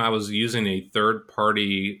anytime I was using a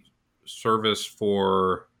third-party service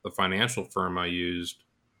for the financial firm I used,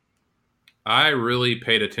 I really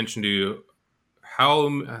paid attention to how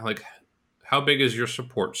big is your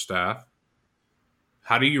support staff?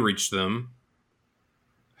 How do you reach them?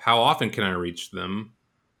 How often can I reach them?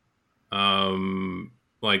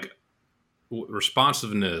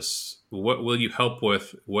 Responsiveness. What will you help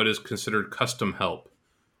with? What is considered custom help?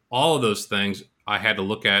 All of those things I had to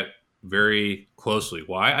look at very closely.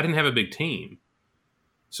 Why? I didn't have a big team.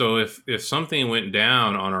 So if something went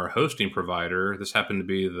down on our hosting provider, this happened to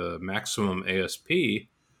be the Maximum ASP,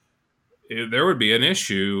 there would be an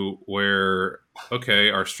issue where, okay,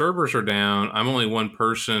 our servers are down. I'm only one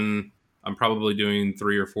person. I'm probably doing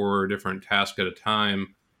 3 or 4 different tasks at a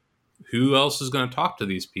time. Who else is going to talk to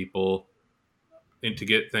these people and to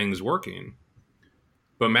get things working?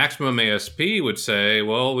 But Maximum ASP would say,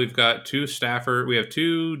 well, we've got 2 staffers. We have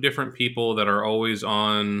 2 different people that are always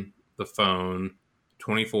on the phone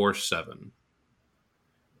 24/7.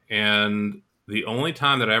 And the only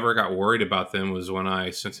time that I ever got worried about them was when I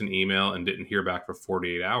sent an email and didn't hear back for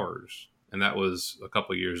 48 hours. And that was a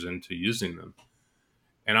couple years into using them.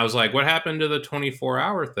 And I was like, what happened to the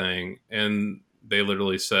 24-hour thing? And they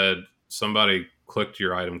literally said, somebody clicked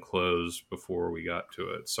your item close before we got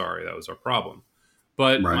to it. Sorry, that was our problem.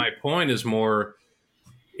 But Right. My point is more,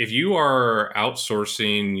 if you are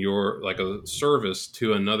outsourcing a service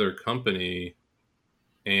to another company,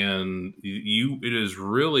 and it is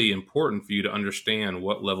really important for you to understand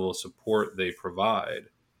what level of support they provide,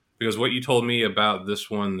 because what you told me about this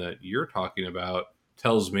one that you're talking about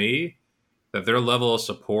tells me that their level of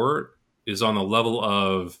support is on the level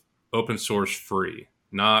of open source free,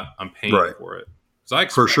 not I'm paying Right. for it.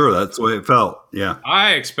 For sure, that's the way it felt. Yeah,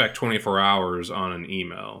 I expect 24 hours on an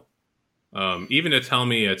email, even to tell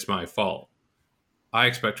me it's my fault. I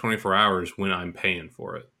expect 24 hours when I'm paying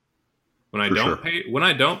for it. When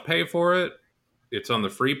I don't pay for it, it's on the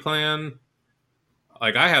free plan.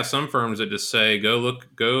 Like, I have some firms that just say,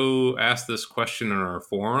 go ask this question in our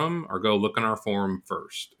forum, or go look in our forum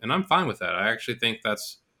first. And I'm fine with that. I actually think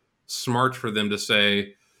that's smart for them to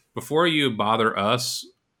say, before you bother us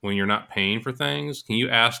when you're not paying for things, can you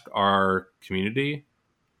ask our community?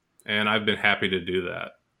 And I've been happy to do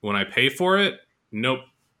that. When I pay for it, nope.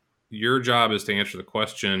 Your job is to answer the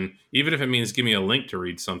question, even if it means give me a link to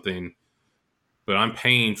read something. But I'm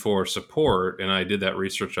paying for support, and I did that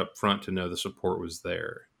research up front to know the support was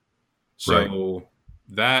there. So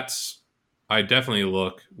I definitely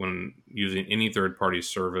look, when using any third-party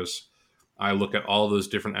service, I look at all those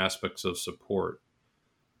different aspects of support.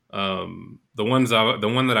 The one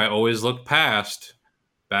that I always look past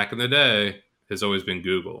back in the day has always been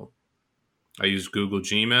Google. I use Google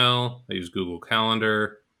Gmail. I use Google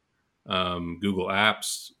Calendar, Google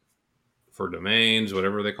Apps for domains,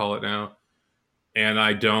 whatever they call it now. And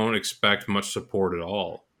I don't expect much support at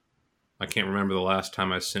all. I can't remember the last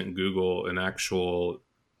time I sent Google an actual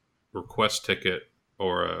request ticket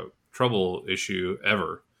or a trouble issue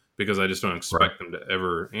ever, because I just don't expect them to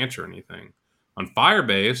ever answer anything. On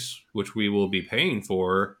Firebase, which we will be paying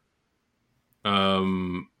for,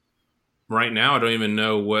 right now I don't even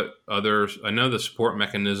know what others. I know the support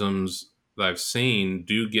mechanisms that I've seen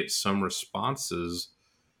do get some responses,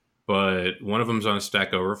 but one of them's on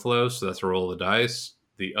Stack Overflow, so that's a roll of the dice.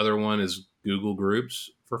 The other one is Google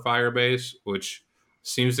Groups for Firebase, which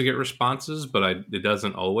seems to get responses, but it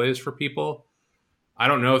doesn't always for people. I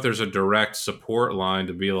don't know if there's a direct support line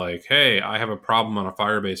to be like, hey, I have a problem on a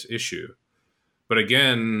Firebase issue. But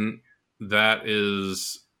again, I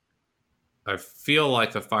feel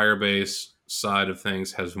like the Firebase side of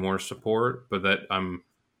things has more support, but that I'm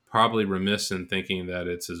probably remiss in thinking that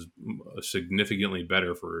it's significantly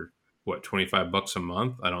better for $25 a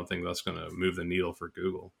month. I don't think that's going to move the needle for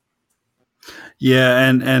Google. Yeah,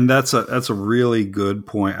 and that's a really good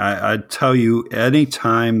point. I tell you,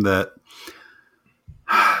 anytime that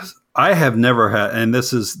I have never had, and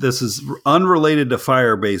this is unrelated to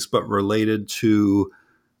Firebase, but related to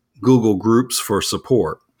Google Groups for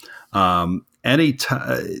support. Any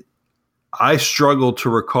time I struggle to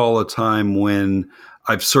recall a time when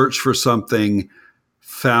I've searched for something,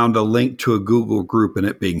 found a link to a Google group, and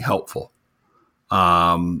it being helpful.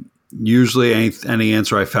 Usually, any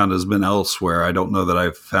answer I found has been elsewhere. I don't know that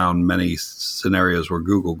I've found many scenarios where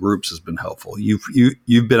Google Groups has been helpful.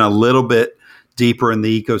 You've been a little bit deeper in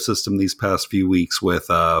the ecosystem these past few weeks with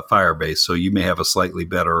Firebase, so you may have a slightly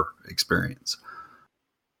better experience.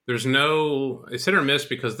 It's hit or miss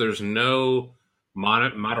because there's no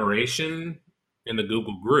moderation in the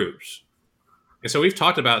Google Groups. And so we've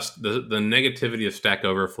talked about the negativity of Stack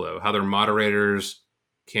Overflow, how their moderators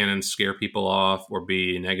can scare people off or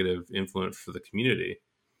be a negative influence for the community.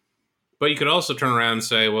 But you could also turn around and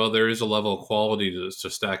say, well, there is a level of quality to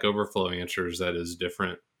Stack Overflow answers that is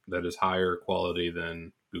different, that is higher quality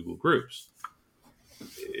than Google Groups.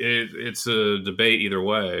 It's a debate either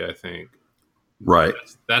way, I think. Right.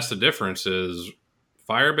 That's the difference is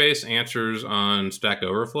Firebase answers on Stack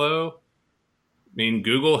Overflow. I mean,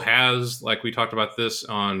 Google has, like we talked about this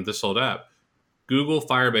on This Old App, Google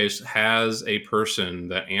Firebase has a person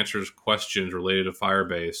that answers questions related to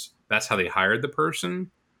Firebase. That's how they hired the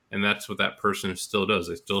person, and that's what that person still does.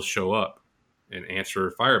 They still show up and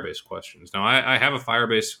answer Firebase questions. Now, I have a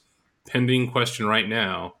Firebase pending question right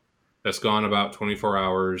now that's gone about 24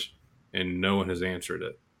 hours, and no one has answered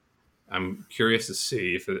it. I'm curious to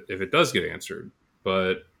see if it does get answered,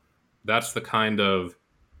 but that's the kind of,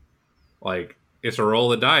 like, it's a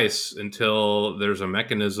roll of dice until there's a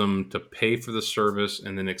mechanism to pay for the service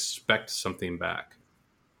and then expect something back.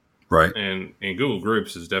 Right. And Google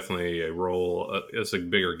Groups is definitely a roll. It's a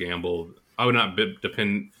bigger gamble. I would not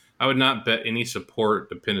bet any support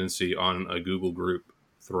dependency on a Google Group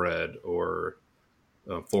thread or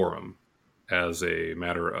forum as a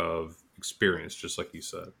matter of experience, just like you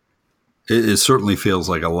said. It certainly feels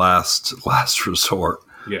like a last resort.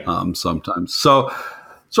 Yeah. Sometimes.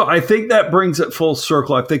 So I think that brings it full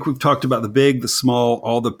circle. I think we've talked about the big, the small,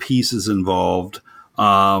 all the pieces involved.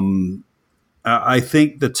 I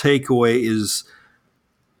think the takeaway is,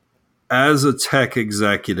 as a tech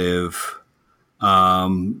executive,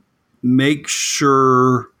 make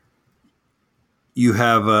sure you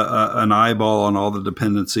have an eyeball on all the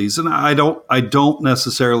dependencies. And I don't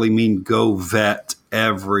necessarily mean go vet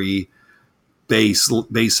every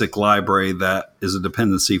basic library that is a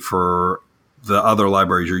dependency for the other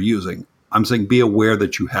libraries you're using. I'm saying be aware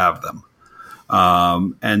that you have them,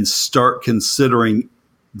 and start considering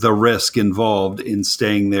the risk involved in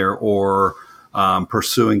staying there or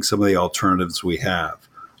pursuing some of the alternatives we have.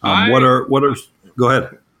 Go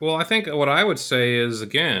ahead. Well, I think what I would say is,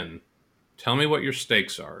 again, tell me what your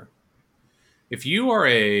stakes are. If your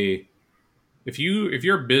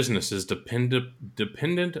business is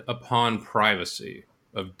dependent upon privacy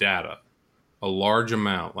of data, a large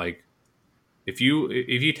amount, like if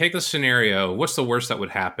you take the scenario, what's the worst that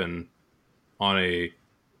would happen on a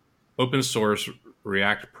open source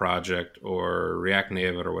React project or React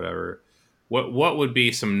Native or whatever? What would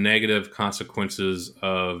be some negative consequences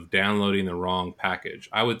of downloading the wrong package?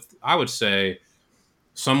 I would say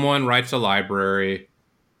someone writes a library,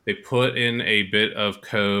 they put in a bit of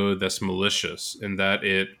code that's malicious in that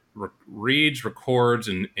it reads, records,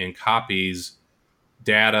 and copies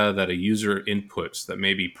data that a user inputs that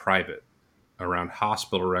may be private around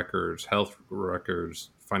hospital records, health records,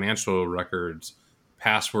 financial records,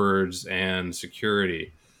 passwords, and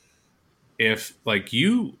security.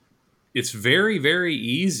 It's very, very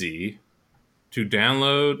easy to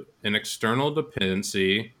download an external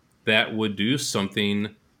dependency that would do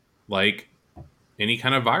something like any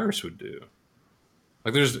kind of virus would do.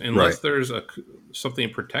 Like unless there's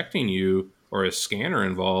something protecting you or a scanner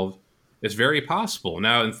involved, it's very possible.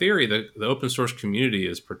 Now, in theory, the open source community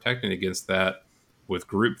is protecting against that with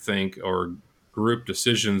groupthink or group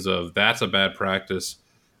decisions of that's a bad practice.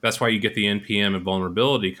 That's why you get the NPM and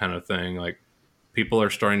vulnerability kind of thing. Like, people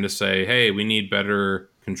are starting to say, hey, we need better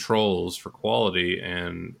controls for quality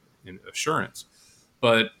and assurance.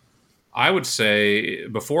 But I would say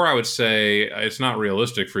it's not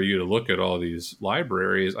realistic for you to look at all these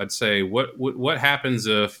libraries. I'd say what happens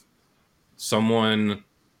if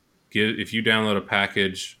if you download a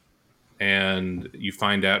package and you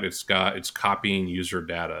find out it's copying user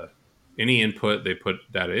data. Any input they put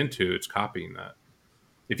data into, it's copying that.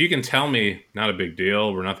 If you can tell me, not a big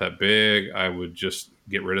deal, we're not that big, I would just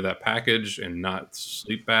get rid of that package and not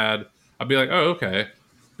sleep bad, I'd be like, oh, okay.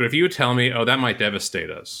 But if you would tell me, oh, that might devastate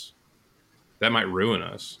us, that might ruin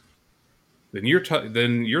us, then you're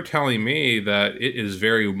telling me that it is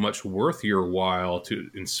very much worth your while to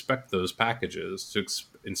inspect those packages, to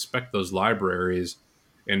inspect those libraries,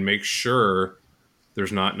 and make sure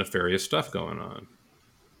there's not nefarious stuff going on.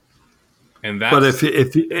 And But that's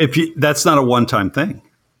if you, that's not a one-time thing.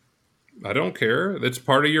 I don't care. That's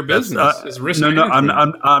part of your That's business. It's risk no,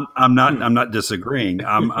 management. I'm not disagreeing.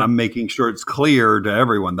 I'm making sure it's clear to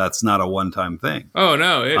everyone that's not a one-time thing. Oh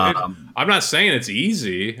no, I'm not saying it's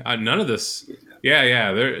easy. None of this.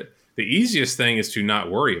 Yeah. The easiest thing is to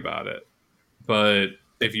not worry about it. But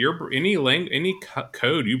if you're any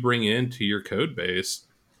code you bring into your code base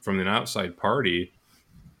from an outside party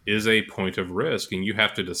is a point of risk, and you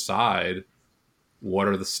have to decide what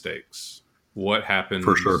are the stakes. What happens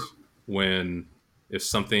For sure. when if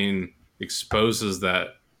something exposes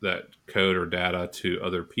that code or data to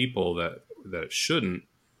other people that it shouldn't.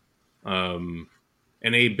 And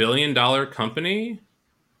a $1 billion company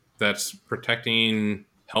that's protecting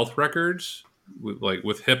health records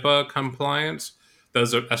with HIPAA compliance,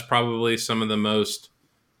 that's probably some of the most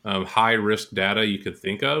high risk data you could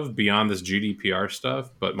think of beyond this GDPR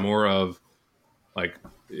stuff, but more of like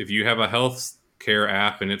if you have a health care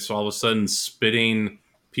app and it's all of a sudden spitting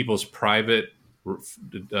people's private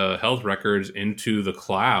health records into the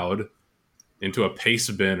cloud, into a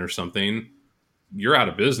paste bin or something, you're out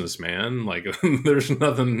of business, man. Like there's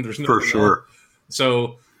nothing For sure. else.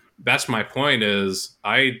 So that's my point is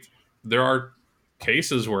there are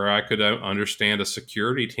cases where I could understand a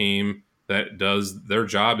security team that does their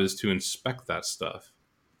job is to inspect that stuff.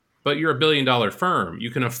 But you're a $1 billion firm. You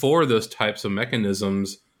can afford those types of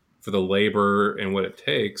mechanisms for the labor and what it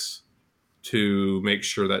takes to make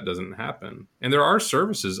sure that doesn't happen. And there are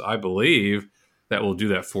services, I believe, that will do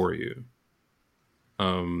that for you.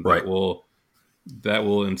 Right. That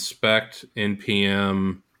will inspect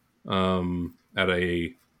NPM at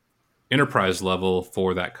a enterprise level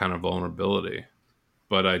for that kind of vulnerability.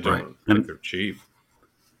 But I don't think they're cheap.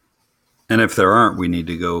 And if there aren't, we need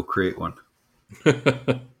to go create one. We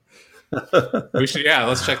should,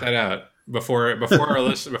 let's check that out before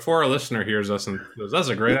our listener hears us and goes, "That's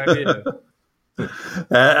a great idea."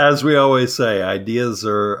 As we always say, ideas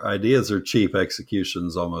are cheap.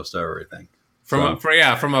 Execution's almost everything. From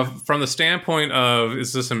the standpoint of,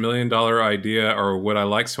 is this $1 million idea or would I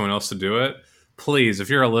like someone else to do it? Please, if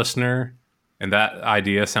you're a listener and that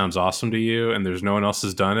idea sounds awesome to you and there's no one else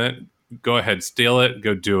has done it, go ahead, steal it,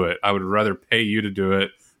 go do it. I would rather pay you to do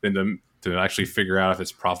it than to actually figure out if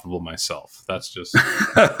it's profitable myself. That's just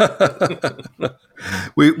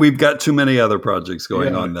we've got too many other projects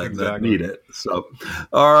going on that need it. So,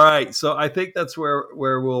 all right. So I think that's where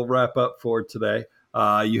we'll wrap up for today.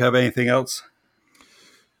 You have anything else?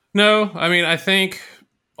 No, I mean, I think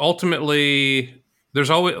ultimately there's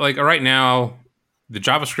always, like right now, the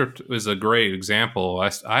JavaScript is a great example.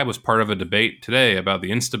 I was part of a debate today about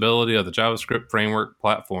the instability of the JavaScript framework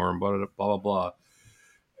platform, blah, blah, blah.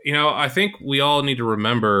 You know, I think we all need to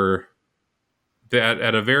remember that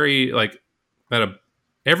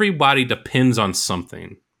everybody depends on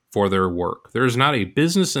something for their work. There's not a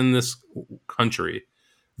business in this country,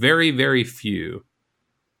 very, very few,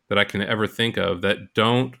 that I can ever think of that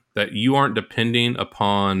you aren't depending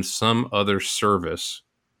upon some other service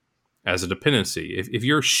as a dependency. If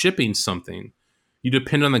you're shipping something, you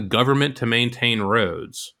depend on the government to maintain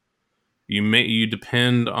roads. You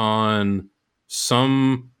depend on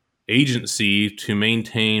some agency to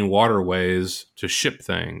maintain waterways to ship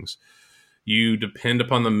things. You depend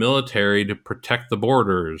upon the military to protect the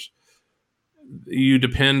borders. You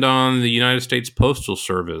depend on the United States Postal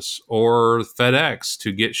Service or FedEx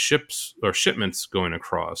to get ships or shipments going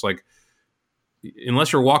across. Like,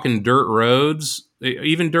 unless you're walking dirt roads,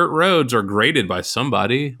 even dirt roads are graded by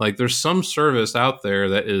somebody. Like, there's some service out there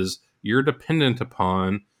that you're dependent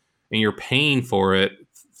upon and you're paying for it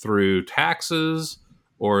through taxes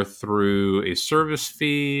or through a service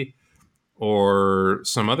fee or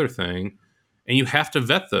some other thing. And you have to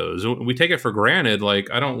vet those. We take it for granted. Like,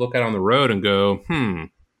 I don't look out on the road and go,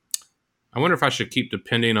 I wonder if I should keep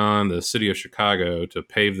depending on the city of Chicago to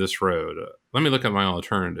pave this road. Let me look at my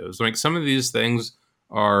alternatives. Like, some of these things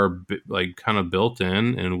are like kind of built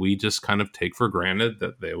in, and we just kind of take for granted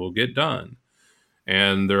that they will get done.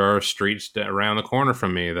 And there are streets around the corner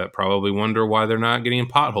from me that probably wonder why they're not getting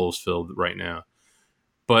potholes filled right now.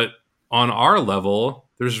 But on our level,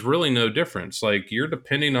 there's really no difference. Like, you're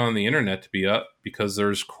depending on the internet to be up because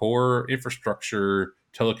there's core infrastructure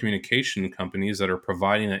telecommunication companies that are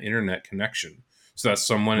providing an internet connection so that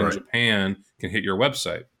someone in Japan can hit your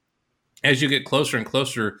website. As you get closer and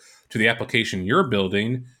closer to the application you're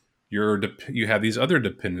building, you have these other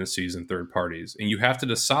dependencies and third parties, and you have to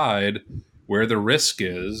decide where the risk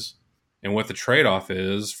is and what the trade-off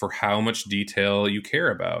is for how much detail you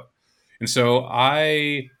care about. And so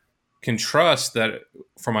I can trust that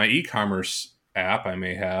for my e-commerce app I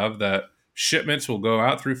may have, that shipments will go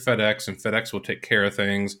out through FedEx and FedEx will take care of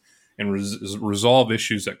things and resolve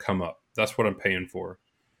issues that come up. That's what I'm paying for.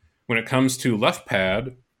 When it comes to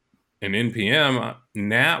LeftPad and NPM,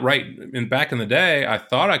 back in the day, I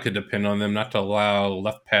thought I could depend on them not to allow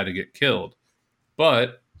LeftPad to get killed.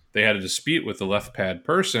 But they had a dispute with the LeftPad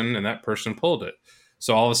person, and that person pulled it.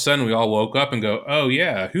 So all of a sudden, we all woke up and go, oh,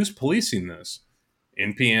 yeah, who's policing this?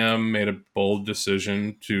 NPM made a bold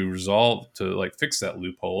decision to fix that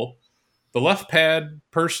loophole. The LeftPad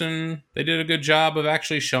person, they did a good job of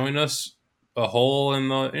actually showing us a hole in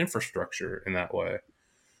the infrastructure in that way.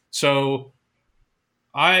 So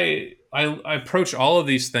I approach all of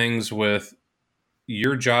these things with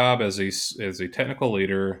your job as a technical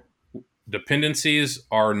leader. Dependencies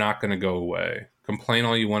are not going to go away. Complain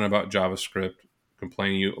all you want about JavaScript.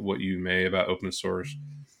 Complain what you may about open source.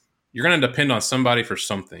 You're going to depend on somebody for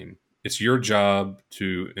something. It's your job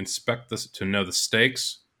to inspect this, to know the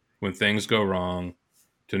stakes when things go wrong,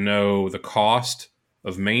 to know the cost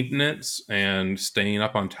of maintenance and staying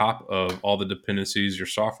up on top of all the dependencies your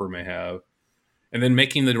software may have, and then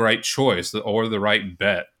making the right choice or the right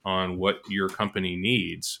bet on what your company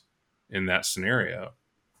needs in that scenario.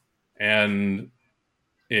 And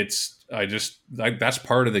that's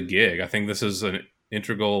part of the gig. I think this is an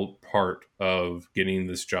integral part of getting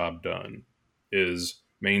this job done, is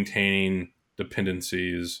maintaining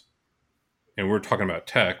dependencies. And we're talking about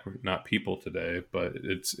tech, not people today, but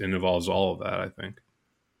it involves all of that, I think.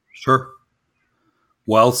 Sure.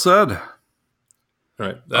 Well said. All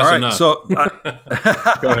right. That's all right. Enough. So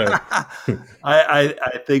Go ahead.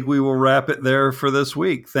 I think we will wrap it there for this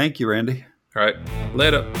week. Thank you, Randy. All right.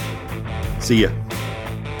 Later. See ya.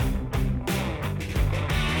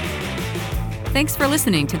 Thanks for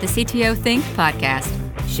listening to the CTO Think podcast.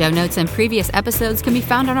 Show notes and previous episodes can be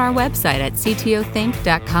found on our website at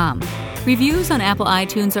ctothink.com. Reviews on Apple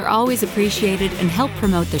iTunes are always appreciated and help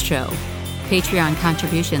promote the show. Patreon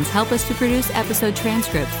contributions help us to produce episode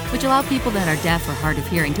transcripts, which allow people that are deaf or hard of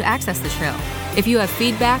hearing to access the show. If you have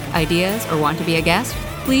feedback, ideas, or want to be a guest,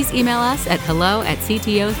 please email us at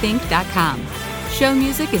hello@ctothink.com. Show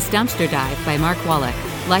music is Dumpster Dive by Mark Wallach,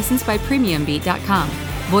 licensed by PremiumBeat.com.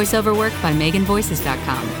 Voiceover work by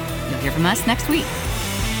MeganVoices.com. You'll hear from us next week.